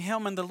between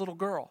him and the little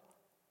girl.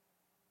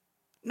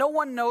 No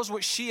one knows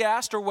what she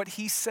asked or what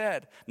he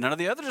said. None of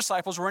the other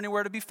disciples were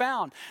anywhere to be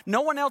found.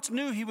 No one else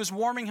knew he was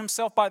warming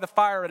himself by the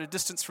fire at a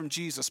distance from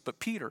Jesus but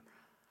Peter.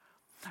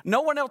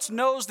 No one else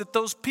knows that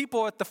those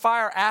people at the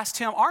fire asked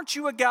him, "Aren't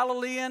you a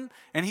Galilean?"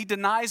 And he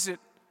denies it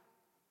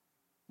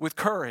with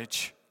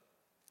courage.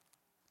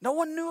 No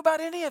one knew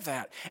about any of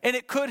that. And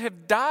it could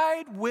have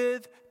died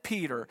with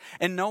Peter,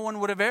 and no one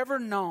would have ever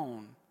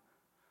known.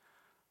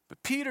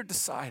 But Peter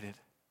decided,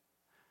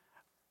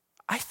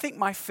 I think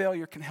my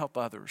failure can help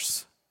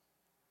others.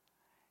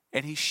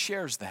 And he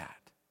shares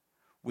that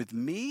with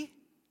me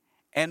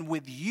and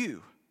with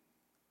you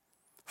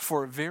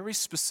for a very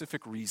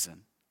specific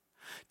reason.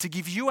 To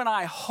give you and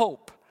I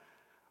hope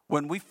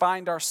when we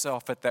find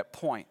ourselves at that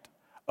point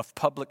of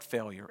public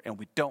failure and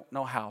we don't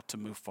know how to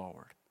move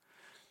forward.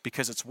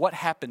 Because it's what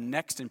happened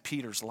next in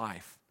Peter's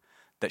life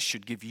that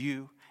should give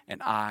you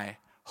and I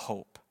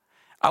hope.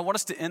 I want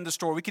us to end the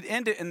story. We could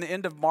end it in the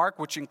end of Mark,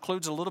 which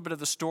includes a little bit of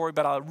the story,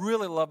 but I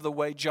really love the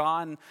way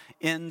John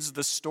ends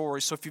the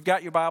story. So if you've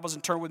got your Bibles,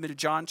 and turn with me to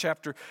John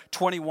chapter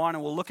 21,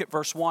 and we'll look at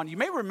verse 1. You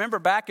may remember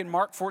back in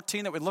Mark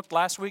 14 that we looked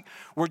last week,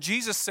 where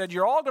Jesus said,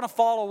 "You're all going to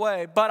fall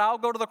away, but I'll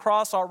go to the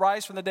cross, I'll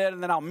rise from the dead,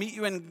 and then I'll meet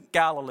you in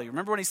Galilee."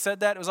 Remember when he said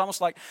that? It was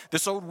almost like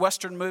this old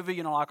Western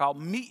movie, like I'll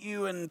meet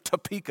you in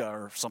Topeka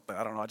or something.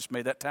 I don't know, I just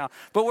made that town.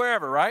 But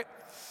wherever, right?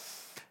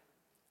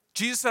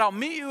 Jesus said, "I'll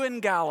meet you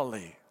in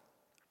Galilee."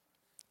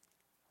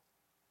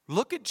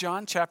 Look at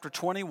John chapter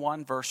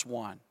 21, verse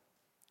 1.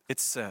 It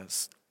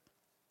says,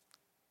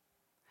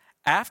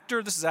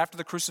 this is after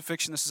the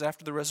crucifixion, this is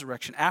after the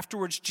resurrection.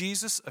 Afterwards,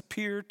 Jesus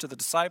appeared to the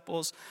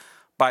disciples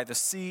by the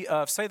sea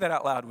of, say that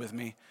out loud with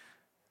me.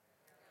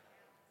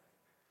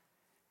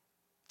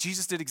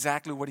 Jesus did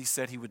exactly what he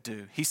said he would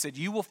do. He said,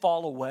 "You will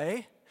fall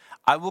away.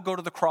 I will go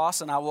to the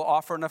cross and I will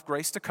offer enough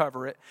grace to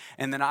cover it.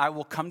 And then I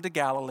will come to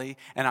Galilee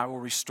and I will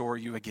restore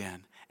you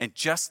again." And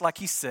just like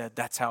he said,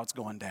 that's how it's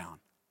going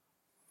down.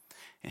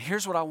 And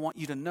here's what I want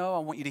you to know, I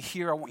want you to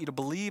hear, I want you to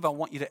believe, I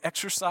want you to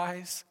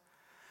exercise.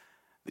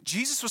 That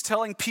Jesus was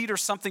telling Peter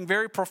something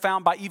very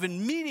profound by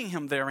even meeting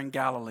him there in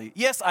Galilee.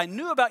 "Yes, I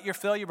knew about your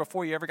failure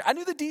before you ever got. I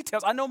knew the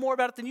details. I know more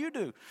about it than you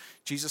do,"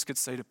 Jesus could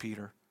say to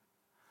Peter.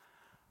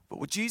 But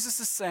what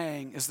Jesus is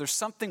saying is there's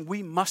something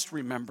we must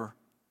remember.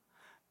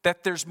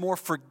 That there's more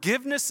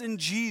forgiveness in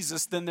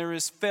Jesus than there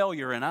is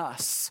failure in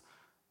us.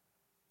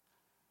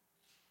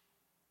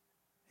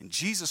 And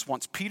Jesus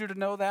wants Peter to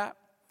know that.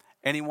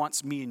 And he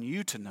wants me and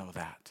you to know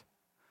that.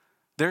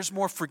 There's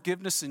more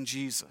forgiveness in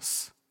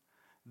Jesus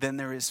than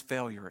there is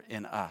failure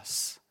in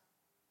us.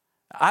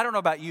 I don't know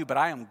about you, but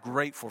I am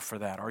grateful for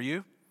that. Are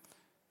you?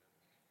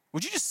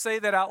 Would you just say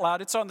that out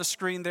loud? It's on the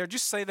screen there.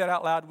 Just say that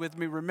out loud with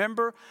me.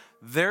 Remember,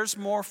 there's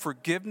more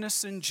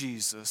forgiveness in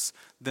Jesus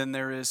than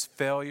there is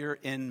failure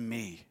in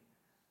me.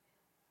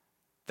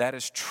 That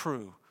is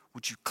true.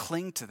 Would you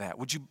cling to that?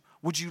 Would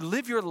you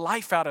live your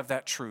life out of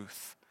that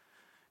truth?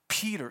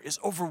 Peter is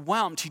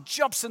overwhelmed. He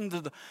jumps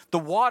into the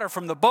water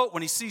from the boat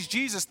when he sees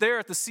Jesus there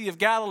at the Sea of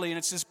Galilee, and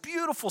it's this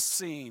beautiful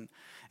scene.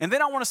 And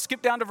then I want to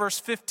skip down to verse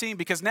 15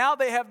 because now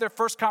they have their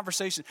first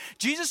conversation.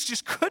 Jesus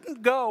just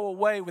couldn't go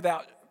away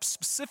without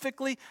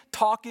specifically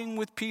talking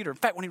with Peter. In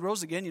fact, when he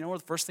rose again, you know one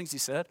of the first things he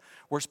said?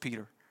 "Where's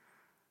Peter?"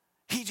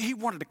 He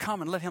wanted to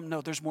come and let him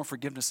know there's more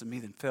forgiveness in me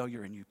than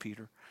failure in you,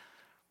 Peter.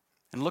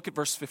 And look at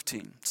verse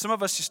 15. Some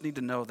of us just need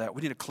to know that.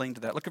 We need to cling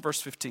to that. Look at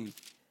verse 15.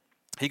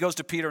 He goes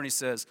to Peter and he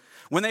says,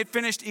 when they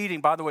finished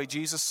eating, by the way,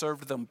 Jesus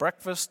served them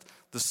breakfast,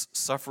 the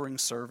suffering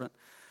servant.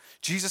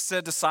 Jesus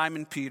said to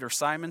Simon Peter,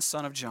 "Simon,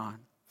 son of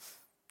John,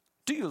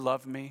 do you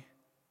love me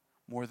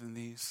more than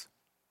these?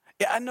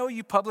 Yeah, I know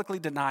you publicly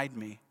denied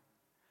me.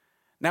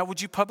 Now,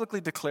 would you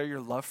publicly declare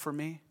your love for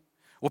me?"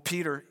 "Well,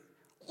 Peter,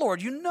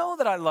 Lord, you know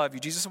that I love you."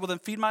 Jesus said, "Well, then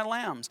feed my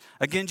lambs."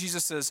 Again,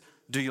 Jesus says,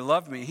 "Do you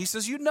love me?" He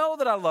says, "You know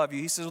that I love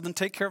you." He says, "Well, then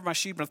take care of my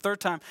sheep." And a third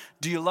time,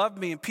 "Do you love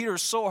me?" And Peter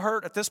is so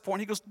hurt at this point.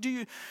 He goes,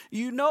 "Do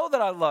you know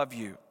that I love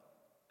you?"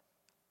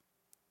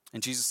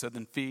 And Jesus said,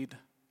 "Then feed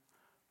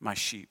my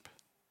sheep.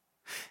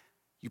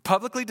 You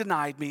publicly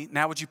denied me.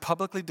 Now would you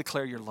publicly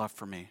declare your love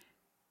for me?"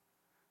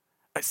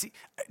 See,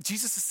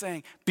 Jesus is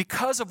saying,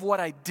 because of what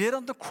I did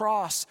on the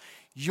cross,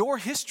 your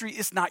history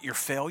is not your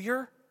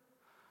failure,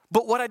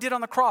 but what I did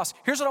on the cross.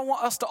 Here's what I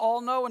want us to all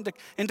know and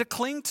to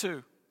cling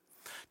to.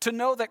 To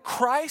know that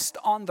Christ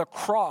on the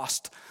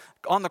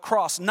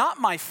cross, not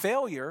my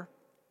failure,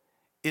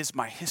 is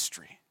my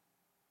history.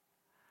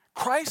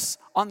 Christ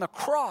on the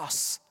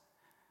cross,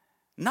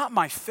 not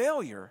my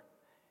failure,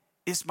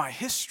 is my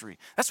history.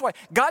 That's why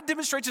God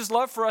demonstrates his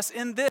love for us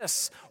in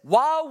this.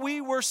 While we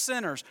were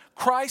sinners,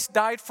 Christ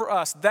died for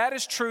us. That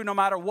is true. No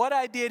matter what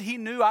I did, he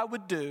knew I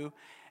would do.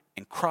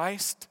 And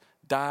Christ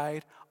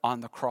died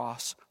on the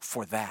cross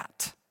for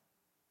that.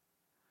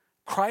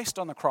 Christ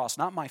on the cross,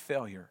 not my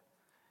failure,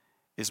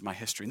 is my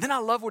history. And then I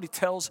love what he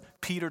tells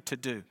Peter to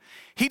do.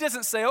 He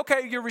doesn't say,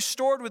 "Okay, you're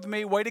restored with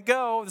me, way to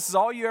go. This is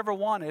all you ever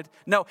wanted."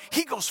 No,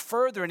 he goes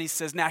further and he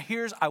says, "Now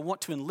I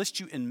want to enlist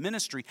you in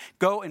ministry.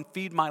 Go and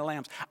feed my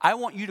lambs. I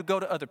want you to go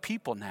to other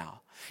people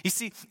now. You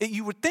see,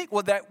 you would think,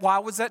 well, why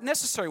was that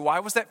necessary? Why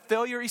was that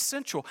failure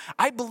essential?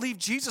 I believe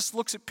Jesus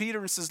looks at Peter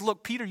and says,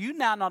 look, Peter, you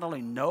now not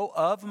only know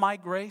of my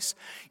grace,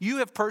 you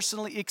have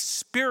personally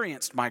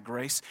experienced my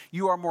grace.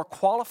 You are more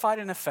qualified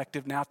and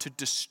effective now to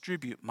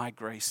distribute my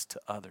grace to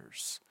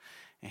others.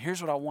 And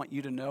here's what I want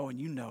you to know, and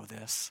you know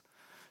this.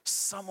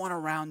 Someone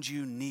around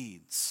you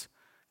needs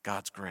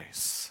God's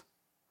grace.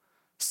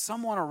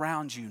 Someone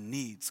around you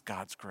needs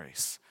God's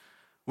grace.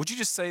 Would you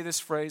just say this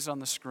phrase on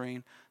the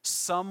screen?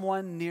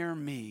 Someone near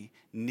me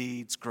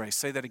needs grace.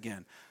 Say that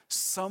again.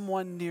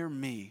 Someone near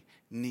me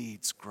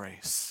needs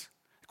grace.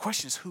 The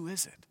question is, who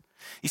is it?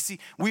 You see,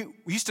 we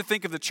used to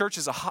think of the church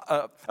as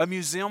a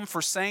museum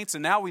for saints,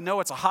 and now we know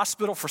it's a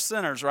hospital for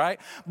sinners, right?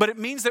 But it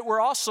means that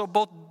we're also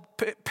both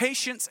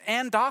patients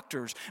and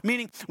doctors,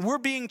 meaning we're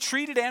being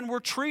treated and we're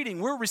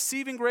treating. We're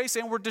receiving grace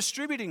and we're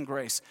distributing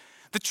grace.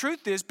 The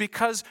truth is,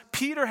 because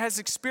Peter has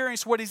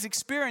experienced what he's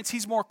experienced,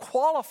 he's more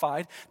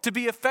qualified to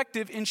be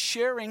effective in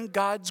sharing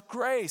God's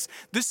grace.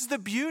 This is the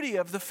beauty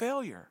of the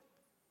failure.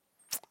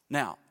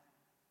 Now,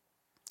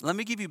 let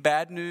me give you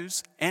bad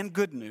news and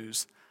good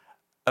news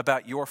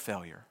about your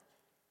failure.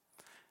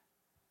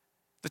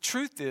 The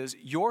truth is,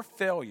 your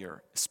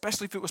failure,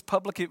 especially if it was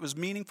public, it was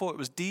meaningful, it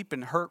was deep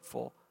and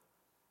hurtful,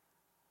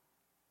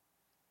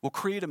 will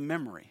create a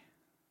memory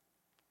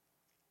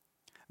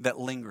that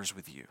lingers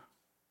with you.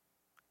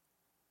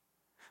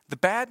 The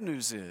bad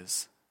news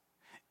is,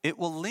 it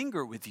will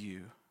linger with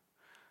you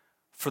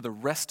for the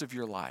rest of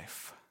your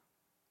life.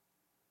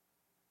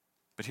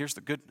 But here's the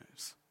good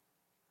news.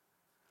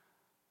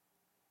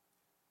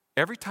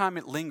 Every time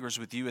it lingers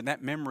with you and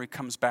that memory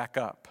comes back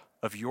up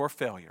of your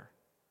failure,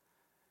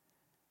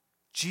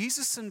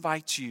 Jesus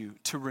invites you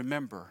to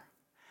remember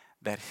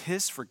that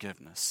his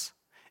forgiveness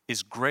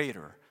is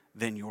greater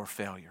than your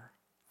failure.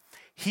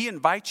 He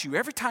invites you,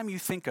 every time you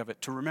think of it,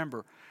 to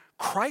remember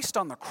Christ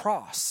on the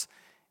cross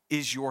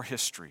is your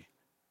history,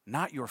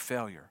 not your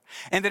failure.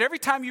 And that every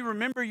time you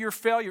remember your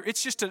failure,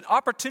 it's just an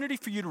opportunity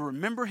for you to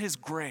remember his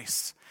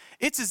grace.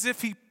 It's as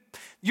if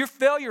your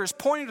failure is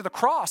pointing to the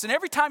cross. And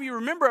every time you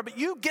remember it,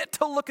 you get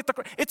to look at the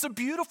cross. It's a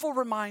beautiful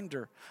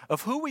reminder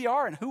of who we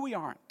are and who we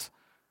aren't.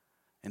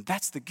 And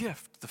that's the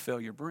gift the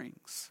failure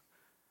brings.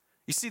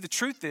 You see, the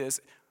truth is,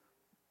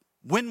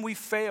 when we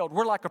failed,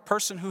 we're like a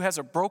person who has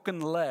a broken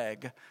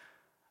leg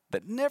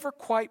that never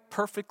quite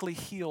perfectly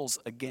heals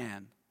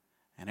again.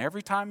 And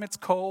every time it's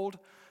cold,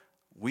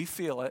 we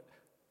feel it,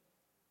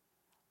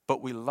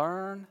 but we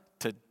learn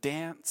to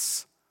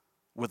dance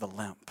with a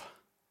limp.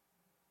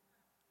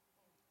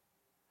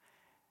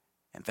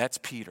 And that's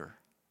Peter.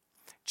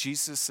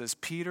 Jesus says,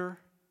 Peter,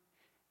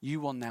 you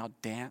will now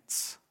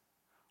dance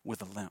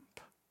with a limp.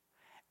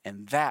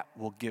 And that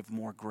will give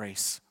more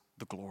grace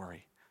the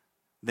glory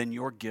than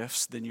your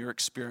gifts, than your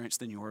experience,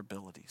 than your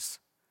abilities.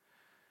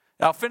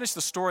 Now, I'll finish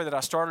the story that I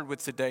started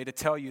with today to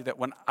tell you that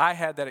when I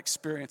had that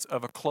experience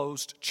of a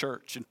closed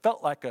church and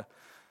felt like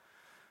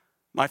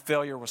my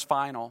failure was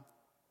final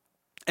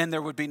and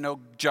there would be no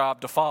job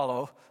to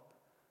follow,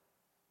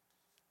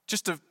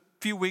 just a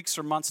few weeks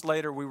or months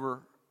later, we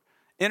were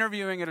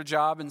interviewing at a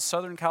job in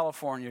Southern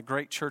California, a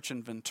great church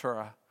in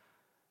Ventura.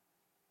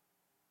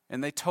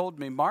 And they told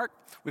me, Mark,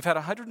 we've had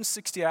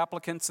 160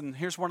 applicants, and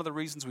here's one of the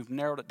reasons we've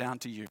narrowed it down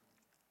to you.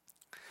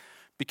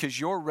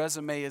 Because your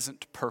resume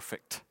isn't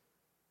perfect.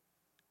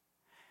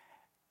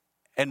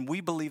 And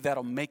we believe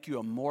that'll make you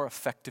a more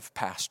effective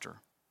pastor.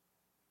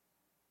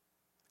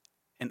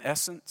 In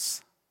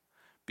essence,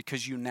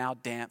 because you now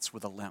dance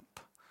with a limp.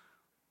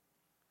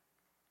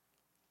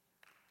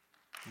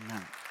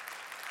 Amen.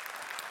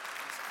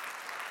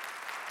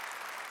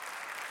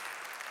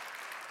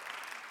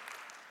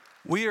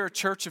 We are a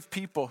church of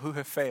people who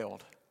have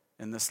failed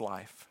in this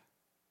life.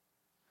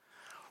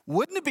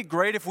 Wouldn't it be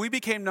great if we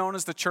became known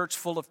as the church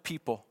full of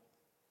people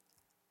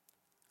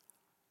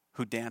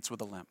who dance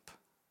with a limp?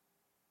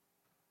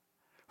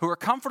 Who are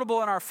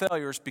comfortable in our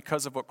failures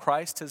because of what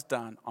Christ has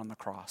done on the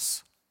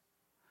cross.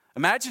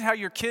 Imagine how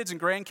your kids and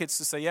grandkids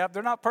to say, yeah,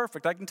 they're not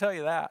perfect, I can tell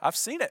you that. I've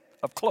seen it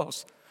up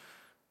close.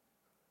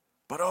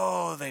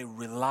 But they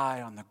rely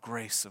on the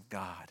grace of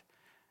God.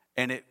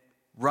 And it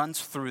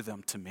runs through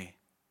them to me.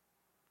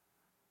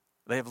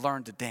 They have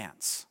learned to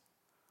dance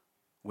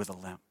with a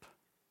limp.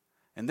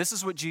 And this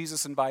is what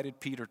Jesus invited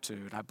Peter to,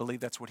 and I believe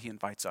that's what he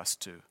invites us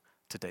to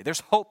today. There's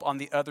hope on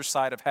the other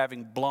side of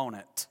having blown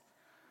it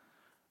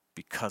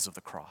because of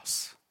the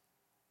cross.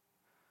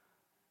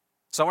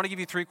 So I want to give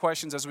you 3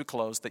 questions as we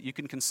close that you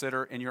can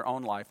consider in your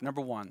own life.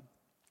 Number 1,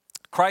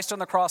 Christ on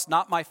the cross,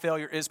 not my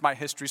failure, is my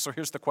history. So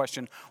here's the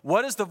question.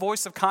 What is the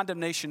voice of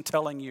condemnation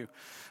telling you?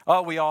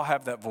 Oh, we all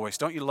have that voice.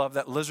 Don't you love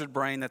that lizard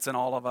brain that's in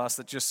all of us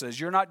that just says,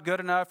 you're not good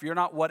enough, you're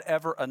not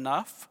whatever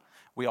enough?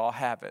 We all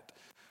have it.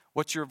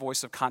 What's your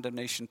voice of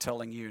condemnation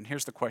telling you? And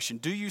here's the question.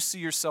 Do you see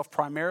yourself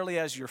primarily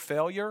as your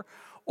failure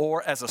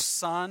or as a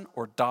son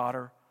or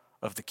daughter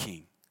of the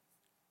King?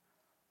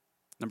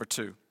 Number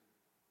 2.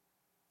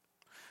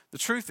 The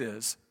truth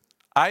is,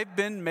 I've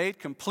been made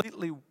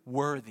completely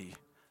worthy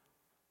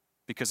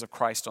because of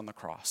Christ on the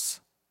cross.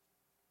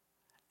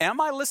 Am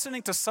I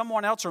listening to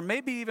someone else or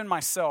maybe even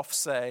myself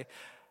say,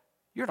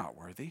 you're not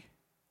worthy?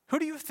 Who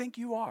do you think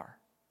you are?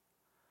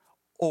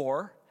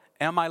 Or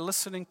am I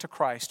listening to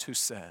Christ who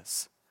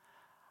says,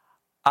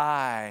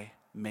 I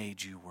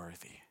made you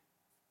worthy?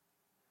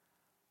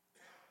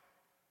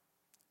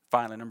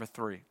 Finally, number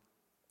 3.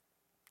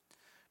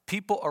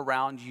 People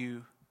around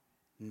you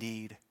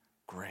need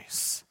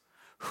grace.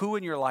 Who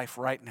in your life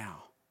right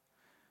now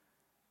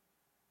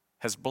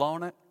has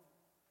blown it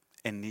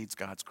and needs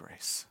God's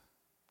grace?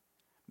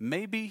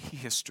 Maybe He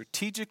has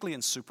strategically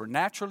and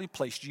supernaturally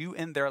placed you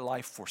in their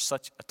life for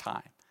such a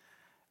time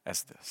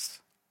as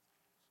this.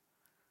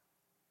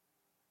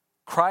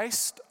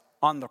 Christ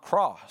on the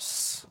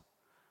cross,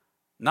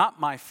 not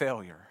my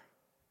failure,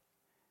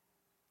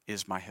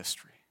 is my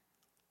history.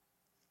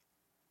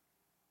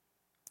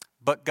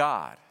 But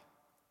God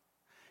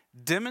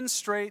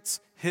demonstrates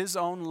His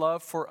own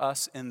love for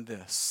us in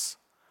this: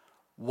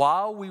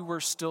 while we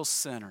were still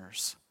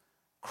sinners,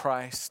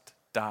 Christ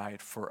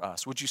died for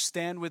us. Would you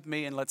stand with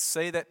me and let's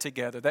say that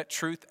together? That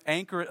truth,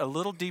 anchor it a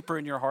little deeper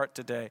in your heart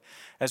today.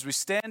 As we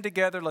stand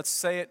together, let's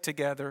say it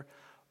together.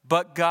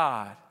 But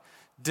God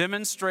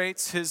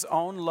demonstrates His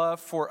own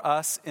love for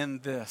us in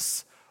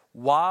this: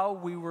 while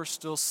we were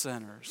still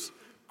sinners,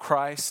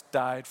 Christ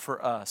died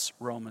for us.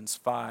 Romans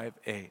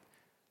 5:8.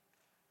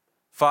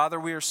 Father,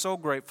 we are so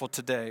grateful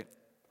today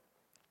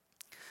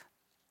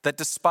that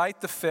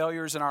despite the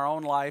failures in our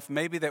own life,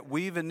 maybe that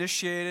we've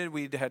initiated,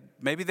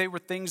 maybe they were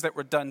things that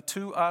were done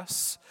to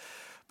us,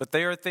 but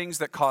they are things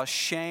that cause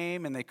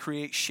shame and they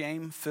create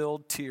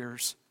shame-filled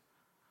tears.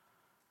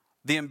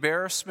 The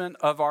embarrassment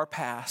of our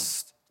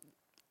past,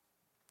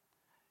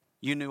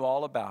 you knew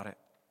all about it.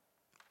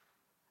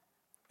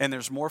 And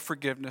there's more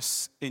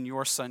forgiveness in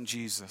your Son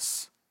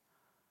Jesus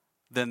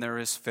than there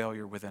is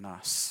failure within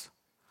us.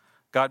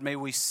 God, may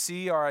we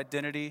see our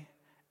identity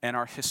and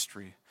our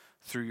history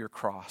through your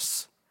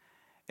cross.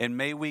 And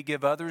may we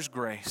give others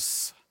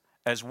grace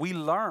as we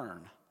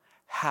learn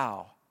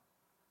how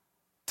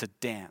to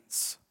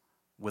dance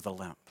with a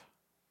limp.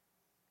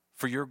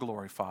 For your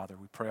glory, Father,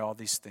 we pray all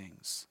these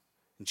things.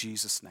 In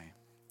Jesus' name,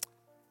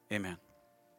 amen.